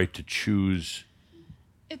more. The right to choose.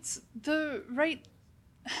 It's the right,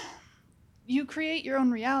 you create your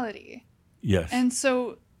own reality. Yes. And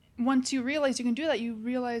so once you realize you can do that, you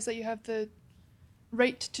realize that you have the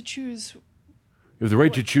right to choose. You have the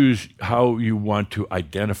right to choose how you want to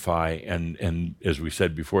identify, and as we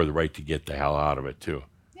said before, the right to get the hell out of it too.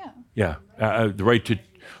 Yeah. Yeah. The right to,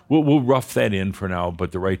 we'll rough that in for now,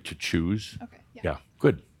 but the right to choose. Okay. Yeah.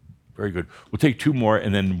 Good. Very good. We'll take 2 more,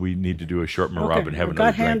 and then we need to do a short Marab and have I've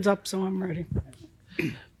another got hands drink. up, so I'm ready.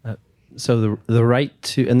 So the right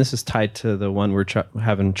to, and this is tied to the one we're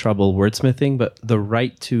having trouble wordsmithing, but the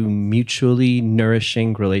right to mutually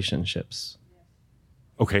nourishing relationships.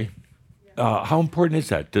 Okay. How important is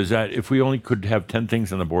that? Does that, if we only could have 10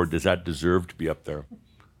 things on the board, does that deserve to be up there?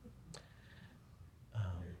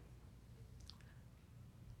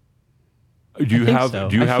 Do you have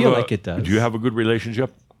a good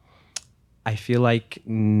relationship? I feel like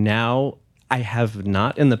now I have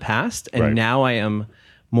not in the past, and now I am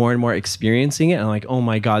more and more experiencing it. And I'm like, oh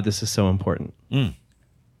my God, this is so important.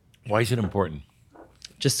 Why is it important?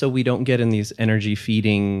 Just so we don't get in these energy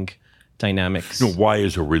feeding dynamics. No, why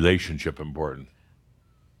is a relationship important?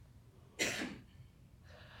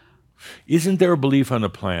 Isn't there a belief on the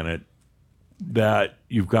planet that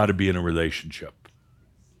you've got to be in a relationship?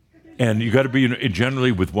 And you got to be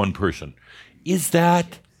generally with one person. Is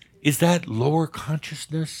that lower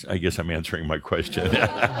consciousness? I guess I'm answering my question.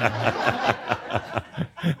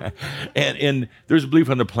 and there's a belief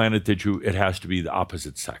on the planet that it has to be the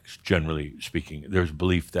opposite sex, generally speaking. There's a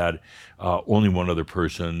belief that only one other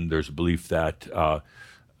person. There's a belief that that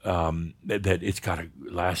it's got to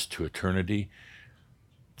last to eternity.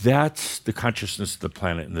 That's the consciousness of the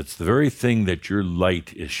planet, and that's the very thing that your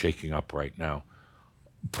light is shaking up right now.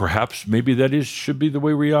 Perhaps maybe that should be the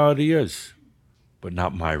way reality is, but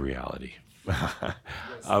not my reality.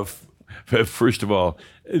 First of all,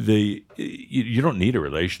 you don't need a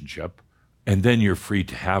relationship, and then you're free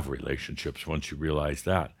to have relationships once you realize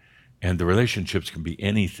that. And the relationships can be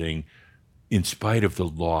anything, in spite of the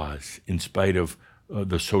laws, in spite of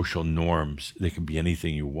the social norms. They can be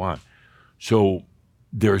anything you want. So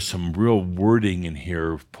there's some real wording in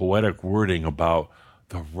here, poetic wording about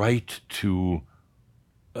the right to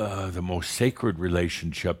the most sacred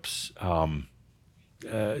relationships,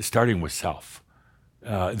 starting with self.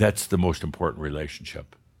 That's the most important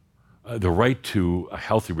relationship. The right to a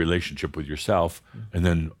healthy relationship with yourself, and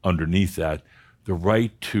then underneath that, the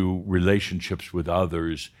right to relationships with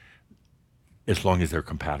others, as long as they're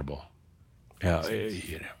compatible.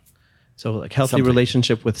 So like healthy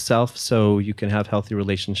relationship with self, so you can have healthy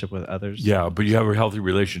relationship with others. Yeah, but you have a healthy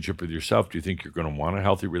relationship with yourself. Do you think you're going to want a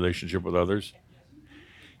healthy relationship with others?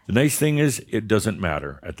 The nice thing is, it doesn't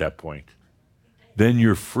matter at that point. Then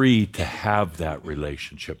you're free to have that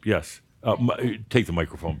relationship. Yes. Take the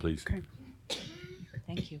microphone, please. Okay.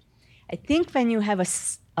 Thank you. I think when you have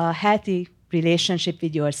a healthy relationship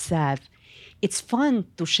with yourself, it's fun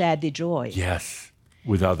to share the joy. Yes,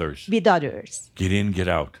 with others. With others. Get in, get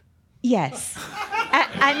out. Yes.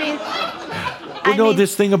 I mean, Well,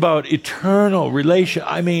 this thing about eternal relation.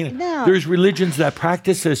 I mean, No. there's religions that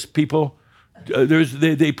practice this, people.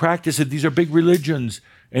 They practice it. These are big religions,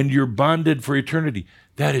 and you're bonded for eternity.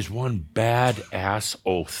 That is one bad-ass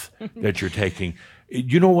oath that you're taking.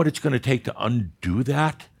 You know what it's going to take to undo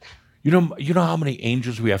that? You know how many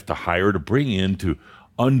angels we have to hire to bring in to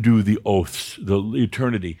undo the oaths, the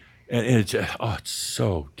eternity, and it's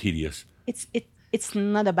so tedious. It's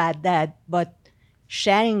not about that, but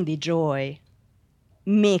sharing the joy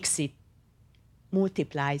makes it,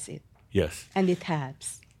 multiplies it. Yes. And it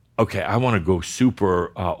helps. Okay, I want to go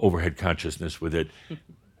super overhead consciousness with it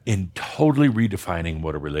in totally redefining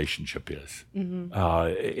what a relationship is. Mhm.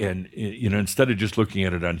 And instead of just looking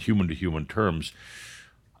at it on human to human terms,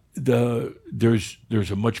 there's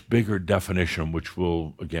a much bigger definition, which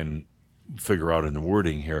we'll again figure out in the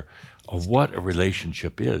wording here, of what a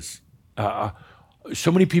relationship is.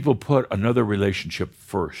 So many people put another relationship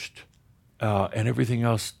first, and everything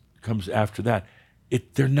else comes after that.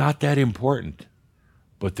 They're not that important,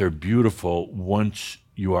 but they're beautiful once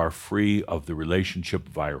you are free of the relationship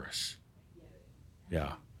virus.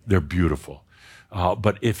 Yeah, they're beautiful.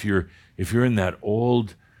 But if you're in that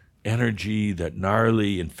old energy, that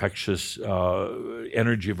gnarly, infectious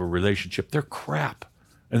energy of a relationship, they're crap,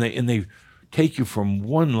 and they take you from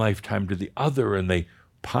one lifetime to the other, and they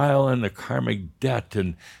pile in the karmic debt,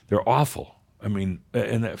 and they're awful. I mean,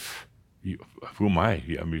 who am I?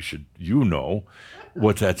 I mean, you know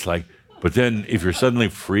what that's like. But then if you're suddenly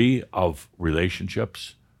free of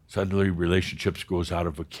relationships, suddenly relationships goes out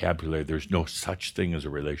of vocabulary. There's no such thing as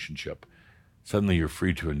a relationship. Suddenly you're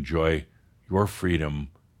free to enjoy your freedom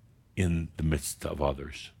in the midst of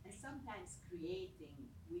others. And sometimes creating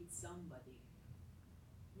with somebody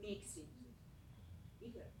makes it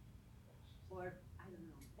bigger, or I don't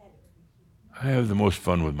know, better. I have the most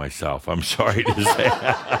fun with myself, I'm sorry to say.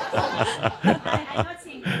 I'm not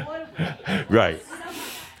saying always. Right.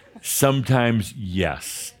 Sometimes,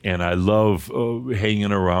 yes. And I love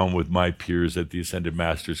hanging around with my peers at the Ascended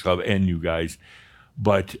Masters Club and you guys.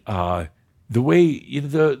 But the way,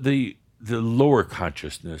 the lower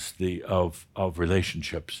consciousness of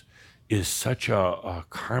relationships is such a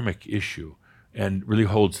karmic issue and really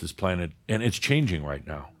holds this planet. And it's changing right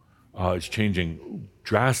now. It's changing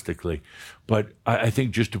drastically. But I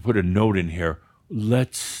think just to put a note in here,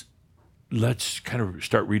 let's kind of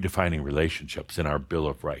start redefining relationships in our Bill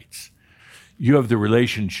of Rights. You have the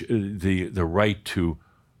right to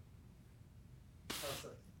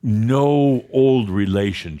know old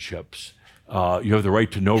relationships. You have the right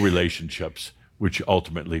to know relationships, which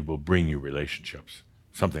ultimately will bring you relationships.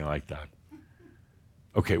 Something like that.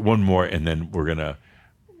 Okay, one more, and then we're gonna.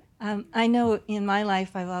 I know in my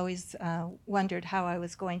life I've always wondered how I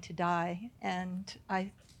was going to die, and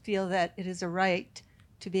I feel that it is a right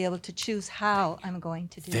to be able to choose how I'm going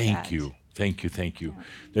to do that. Thank you. Yeah.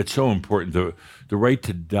 That's so important. The right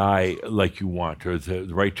to die like you want, or the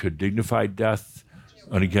right to a dignified death,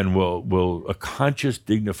 and again, a conscious,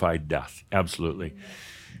 dignified death. Absolutely.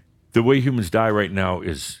 The way humans die right now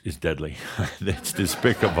is deadly. It's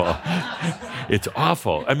despicable. It's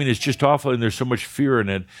awful. I mean, it's just awful, and there's so much fear in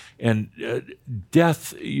it. And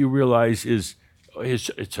death, you realize, it's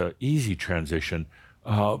an easy transition.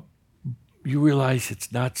 You realize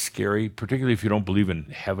it's not scary, particularly if you don't believe in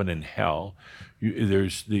heaven and hell.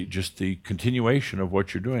 There's just the continuation of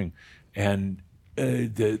what you're doing, and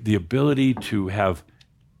the ability to have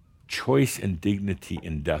choice and dignity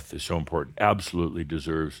in death is so important. Absolutely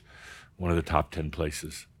deserves one of the top 10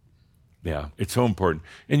 places. Yeah, it's so important,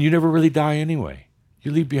 and you never really die anyway.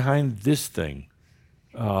 You leave behind this thing,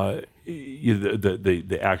 the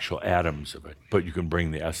actual atoms of it, but you can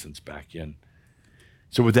bring the essence back in.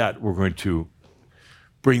 So with that, we're going to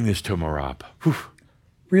bring this to Merab. Whew.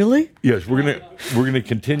 Really? Yes, we're gonna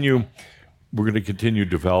continue. We're gonna continue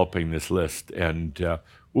developing this list, and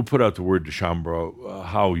we'll put out the word to Shaumbra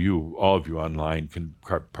how all of you online can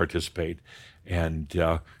participate. And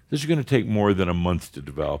this is going to take more than a month to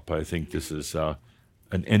develop. I think this is an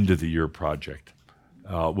end of the year project.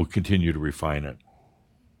 We'll continue to refine it.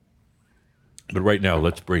 But right now,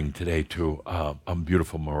 let's bring today to a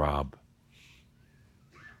beautiful Merab.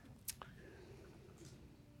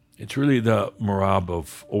 It's really the Merab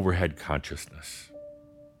of overhead consciousness.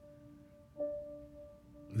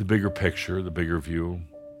 The bigger picture, the bigger view.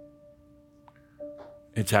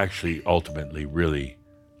 It's actually ultimately really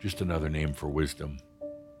just another name for wisdom.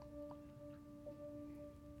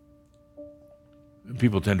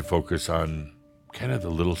 People tend to focus on kind of the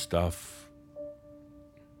little stuff.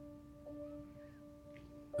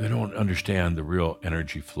 They don't understand the real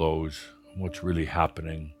energy flows, what's really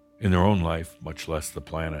happening in their own life, much less the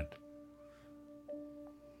planet.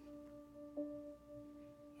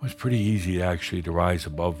 It's pretty easy actually to rise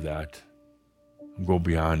above that and go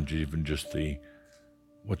beyond even just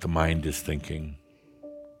what the mind is thinking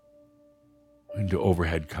into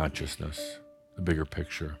overhead consciousness, the bigger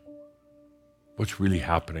picture. What's really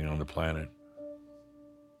happening on the planet?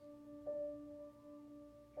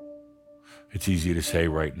 It's easy to say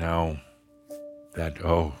right now that,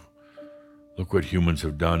 oh, look what humans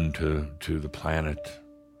have done to the planet.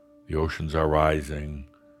 The oceans are rising.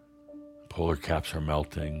 Polar caps are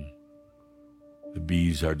melting. The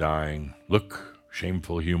bees are dying. Look,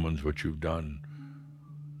 shameful humans, what you've done.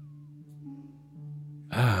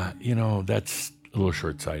 That's a little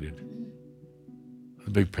short-sighted.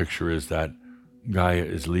 The big picture is that Gaia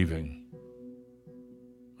is leaving.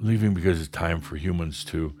 Leaving because it's time for humans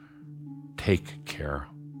to take care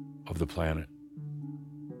of the planet.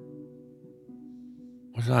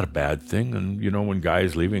 It's not a bad thing, and when Gaia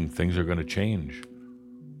is leaving, things are going to change.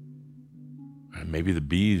 And maybe the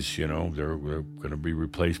bees, they're going to be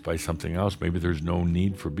replaced by something else. Maybe there's no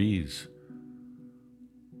need for bees.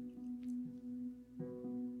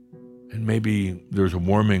 And maybe there's a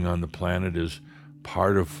warming on the planet as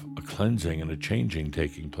part of a cleansing and a changing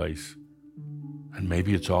taking place. And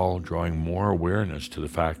maybe it's all drawing more awareness to the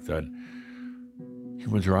fact that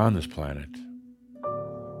humans are on this planet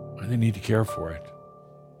and they need to care for it.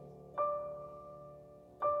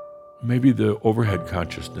 Maybe the overhead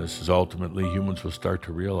consciousness is ultimately humans will start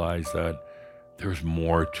to realize that there's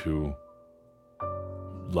more to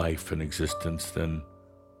life and existence than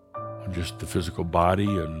just the physical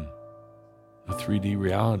body and the 3D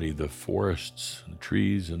reality, the forests and the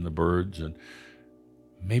trees and the birds, and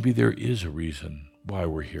maybe there is a reason why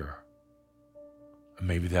we're here. And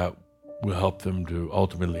maybe that will help them to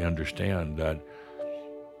ultimately understand that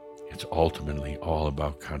it's ultimately all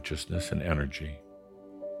about consciousness and energy.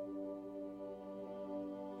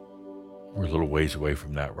 We're a little ways away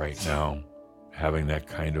from that right now, having that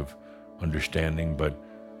kind of understanding, but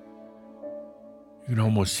you can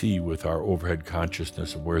almost see with our overhead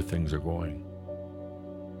consciousness of where things are going.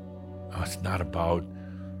 Now, it's not about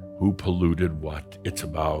who polluted what. It's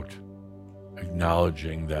about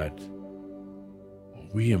acknowledging that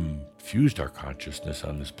we infused our consciousness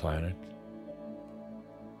on this planet.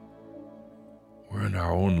 We're in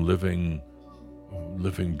our own living,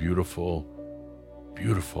 beautiful,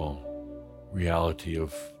 beautiful reality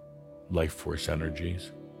of life force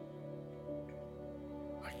energies.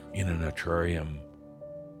 Like in an terrarium,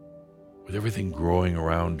 with everything growing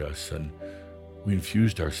around us, and we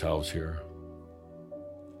infused ourselves here.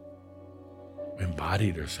 We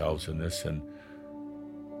embodied ourselves in this, and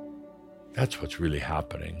that's what's really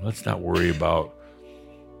happening. Let's not worry about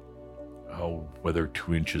whether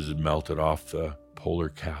 2 inches have melted off the polar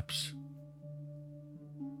caps.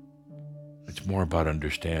 It's more about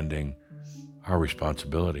understanding our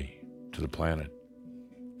responsibility to the planet.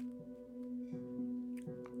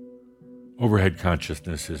 Overhead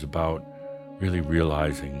consciousness is about really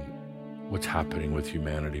realizing what's happening with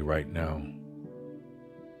humanity right now.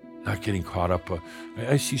 Not getting caught up.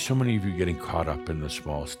 I see so many of you getting caught up in the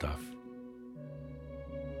small stuff.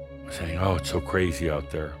 Saying, oh, it's so crazy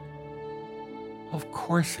out there. Of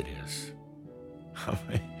course it is.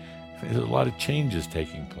 There's a lot of changes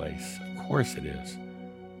taking place. Of course it is.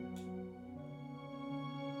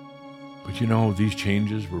 But these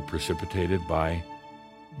changes were precipitated by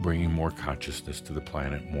bringing more consciousness to the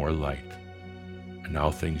planet, more light. And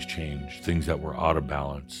now things change, things that were out of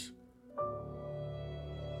balance.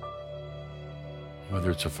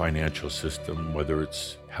 Whether it's a financial system, whether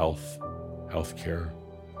it's healthcare.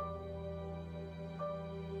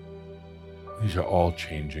 These are all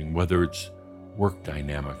changing, whether it's work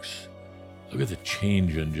dynamics. Look at the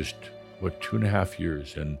change in just, 2.5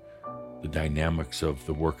 years in the dynamics of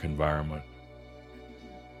the work environment.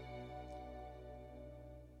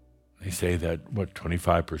 They say that,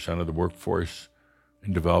 25% of the workforce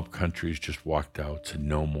in developed countries just walked out, said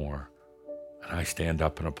no more. And I stand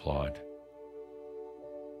up and applaud.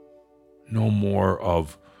 No more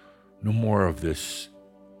of this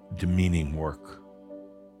demeaning work.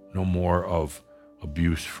 No more of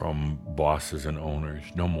abuse from bosses and owners.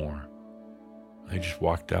 No more. They just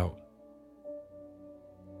walked out.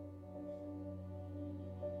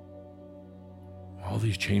 All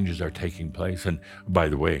these changes are taking place. And by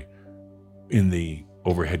the way, in the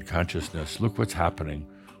overhead consciousness, look what's happening.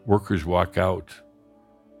 Workers walk out.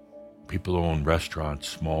 People who own restaurants,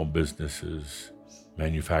 small businesses,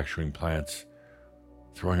 manufacturing plants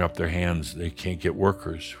throwing up their hands. They can't get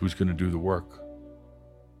workers. Who's going to do the work?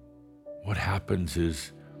 What happens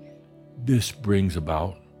is this brings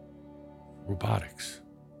about robotics,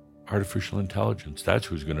 artificial intelligence. That's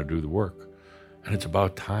who's going to do the work. And it's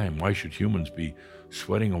about time. Why should humans be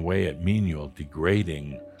sweating away at menial,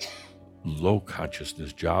 degrading, low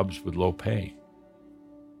consciousness jobs with low pay?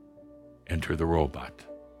 Enter the robot.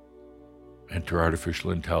 Enter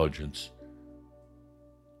artificial intelligence.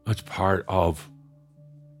 That's part of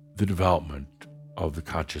the development of the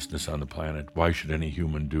consciousness on the planet. Why should any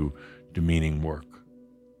human do demeaning work?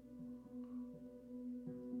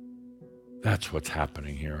 That's what's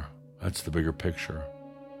happening here. That's the bigger picture.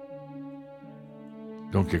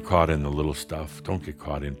 Don't get caught in the little stuff. Don't get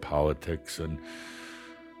caught in politics and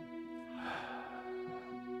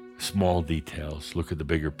small details. Look at the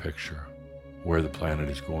bigger picture, where the planet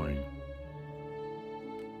is going.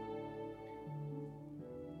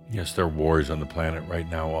 Yes, there are wars on the planet right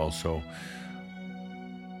now also,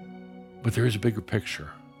 but there is a bigger picture.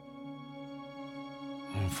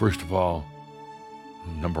 First of all,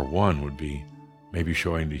 number one would be maybe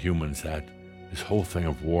showing to humans that this whole thing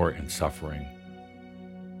of war and suffering,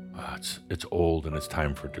 it's old and it's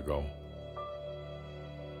time for it to go.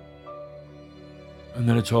 And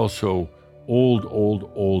then it's also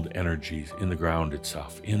old energies in the ground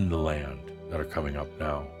itself, in the land, that are coming up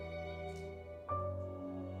now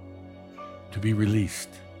to be released.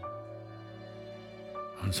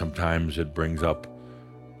 And sometimes it brings up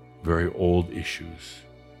very old issues,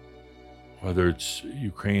 whether it's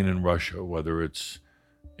Ukraine and Russia, whether it's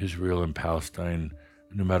Israel and Palestine,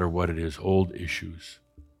 no matter what it is, old issues.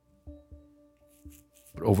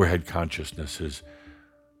 But overhead consciousness is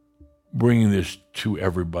bringing this to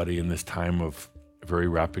everybody in this time of very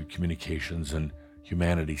rapid communications and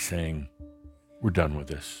humanity saying, we're done with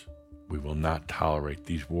this. We will not tolerate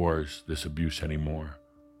these wars, this abuse anymore.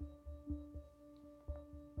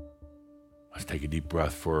 Let's take a deep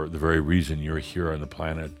breath for the very reason you're here on the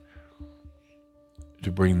planet,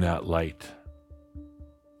 to bring that light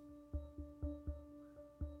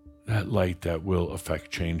that will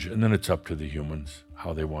affect change. And then it's up to the humans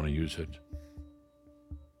how they want to use it.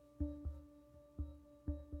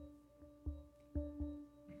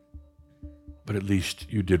 But at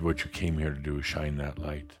least you did what you came here to do, shine that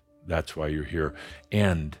light. That's why you're here.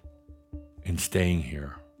 And in staying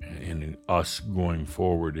here, and in us going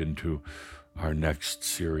forward into our next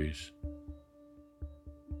series,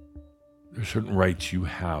 there are certain rights you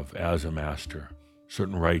have as a master,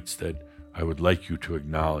 certain rights that I would like you to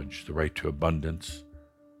acknowledge: the right to abundance,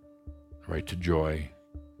 the right to joy,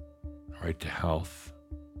 the right to health,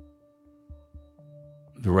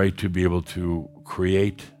 the right to be able to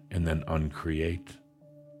create and then uncreate,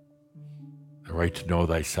 the right to know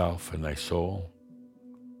thyself and thy soul,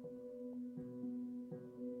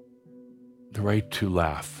 the right to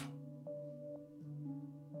laugh,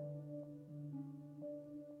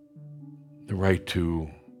 the right to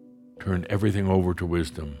turn everything over to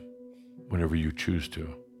wisdom whenever you choose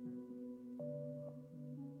to,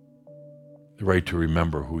 the right to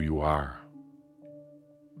remember who you are,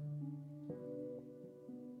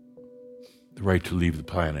 the right to leave the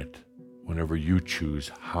planet whenever you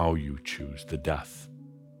choose, how you choose, the death,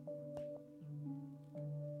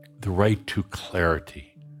 the right to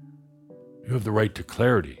clarity. You have the right to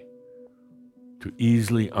clarity, to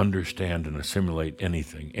easily understand and assimilate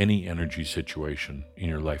anything, any energy situation in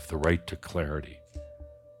your life, the right to clarity.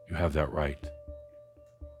 You have that right.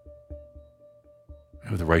 You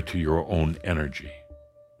have the right to your own energy.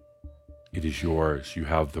 It is yours. You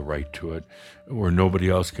have the right to it, where nobody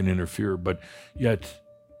else can interfere, but yet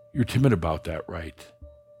you're timid about that right.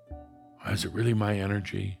 Is it really my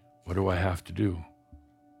energy? What do I have to do?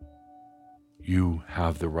 You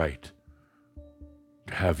have the right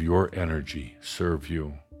to have your energy serve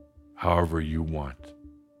you however you want.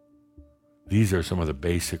 These are some of the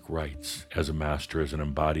basic rights as a master, as an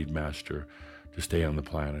embodied master, to stay on the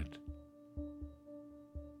planet.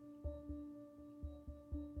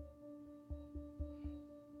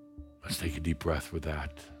 Let's take a deep breath with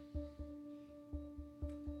that.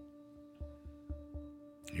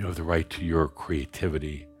 You have the right to your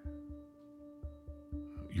creativity,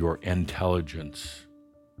 your intelligence,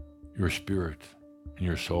 your spirit, and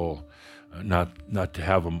your soul. Not to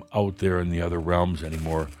have them out there in the other realms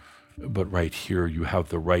anymore, but right here you have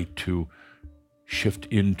the right to shift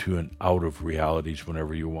into and out of realities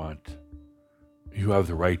whenever you want. You have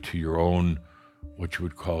the right to your own, what you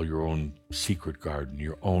would call your own secret garden,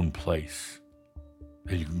 your own place,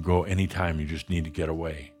 that you can go anytime you just need to get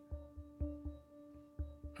away.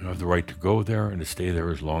 You have the right to go there and to stay there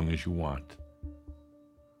as long as you want,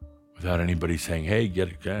 without anybody saying, hey,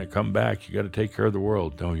 come back, you got to take care of the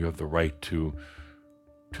world. No, you have the right to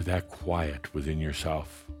that quiet within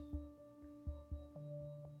yourself.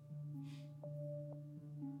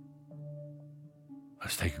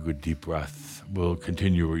 Let's take a good deep breath. We'll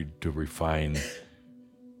continue to refine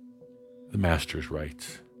the Master's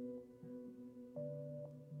rites.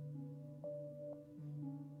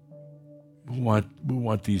 We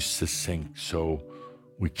want these succinct so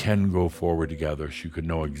we can go forward together, so you can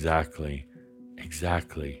know exactly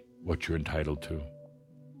what you're entitled to.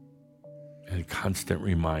 And a constant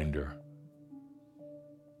reminder.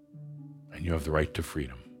 And you have the right to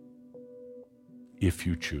freedom, if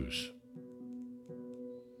you choose.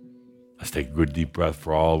 Let's take a good deep breath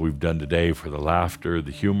for all we've done today, for the laughter,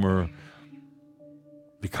 the humor,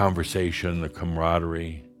 the conversation, the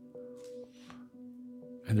camaraderie,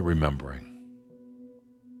 and the remembering.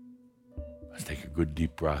 Let's take a good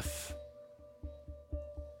deep breath.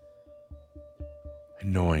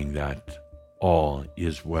 And knowing that all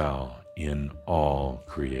is well in all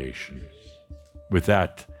creation. With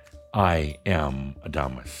that, I am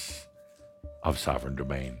Adamus of Sovereign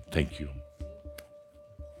Domain. Thank you.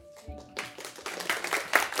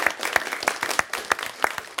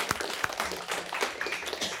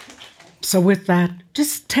 So with that,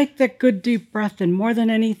 just take that good deep breath, and more than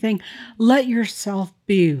anything, let yourself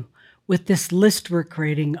be with this list we're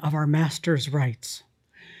creating of our Master's rites.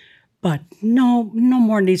 But no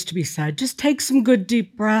more needs to be said. Just take some good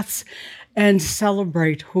deep breaths and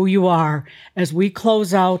celebrate who you are as we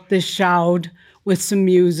close out this Shoud with some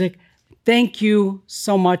music. Thank you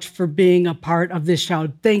so much for being a part of this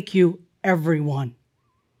Shoud. Thank you, everyone.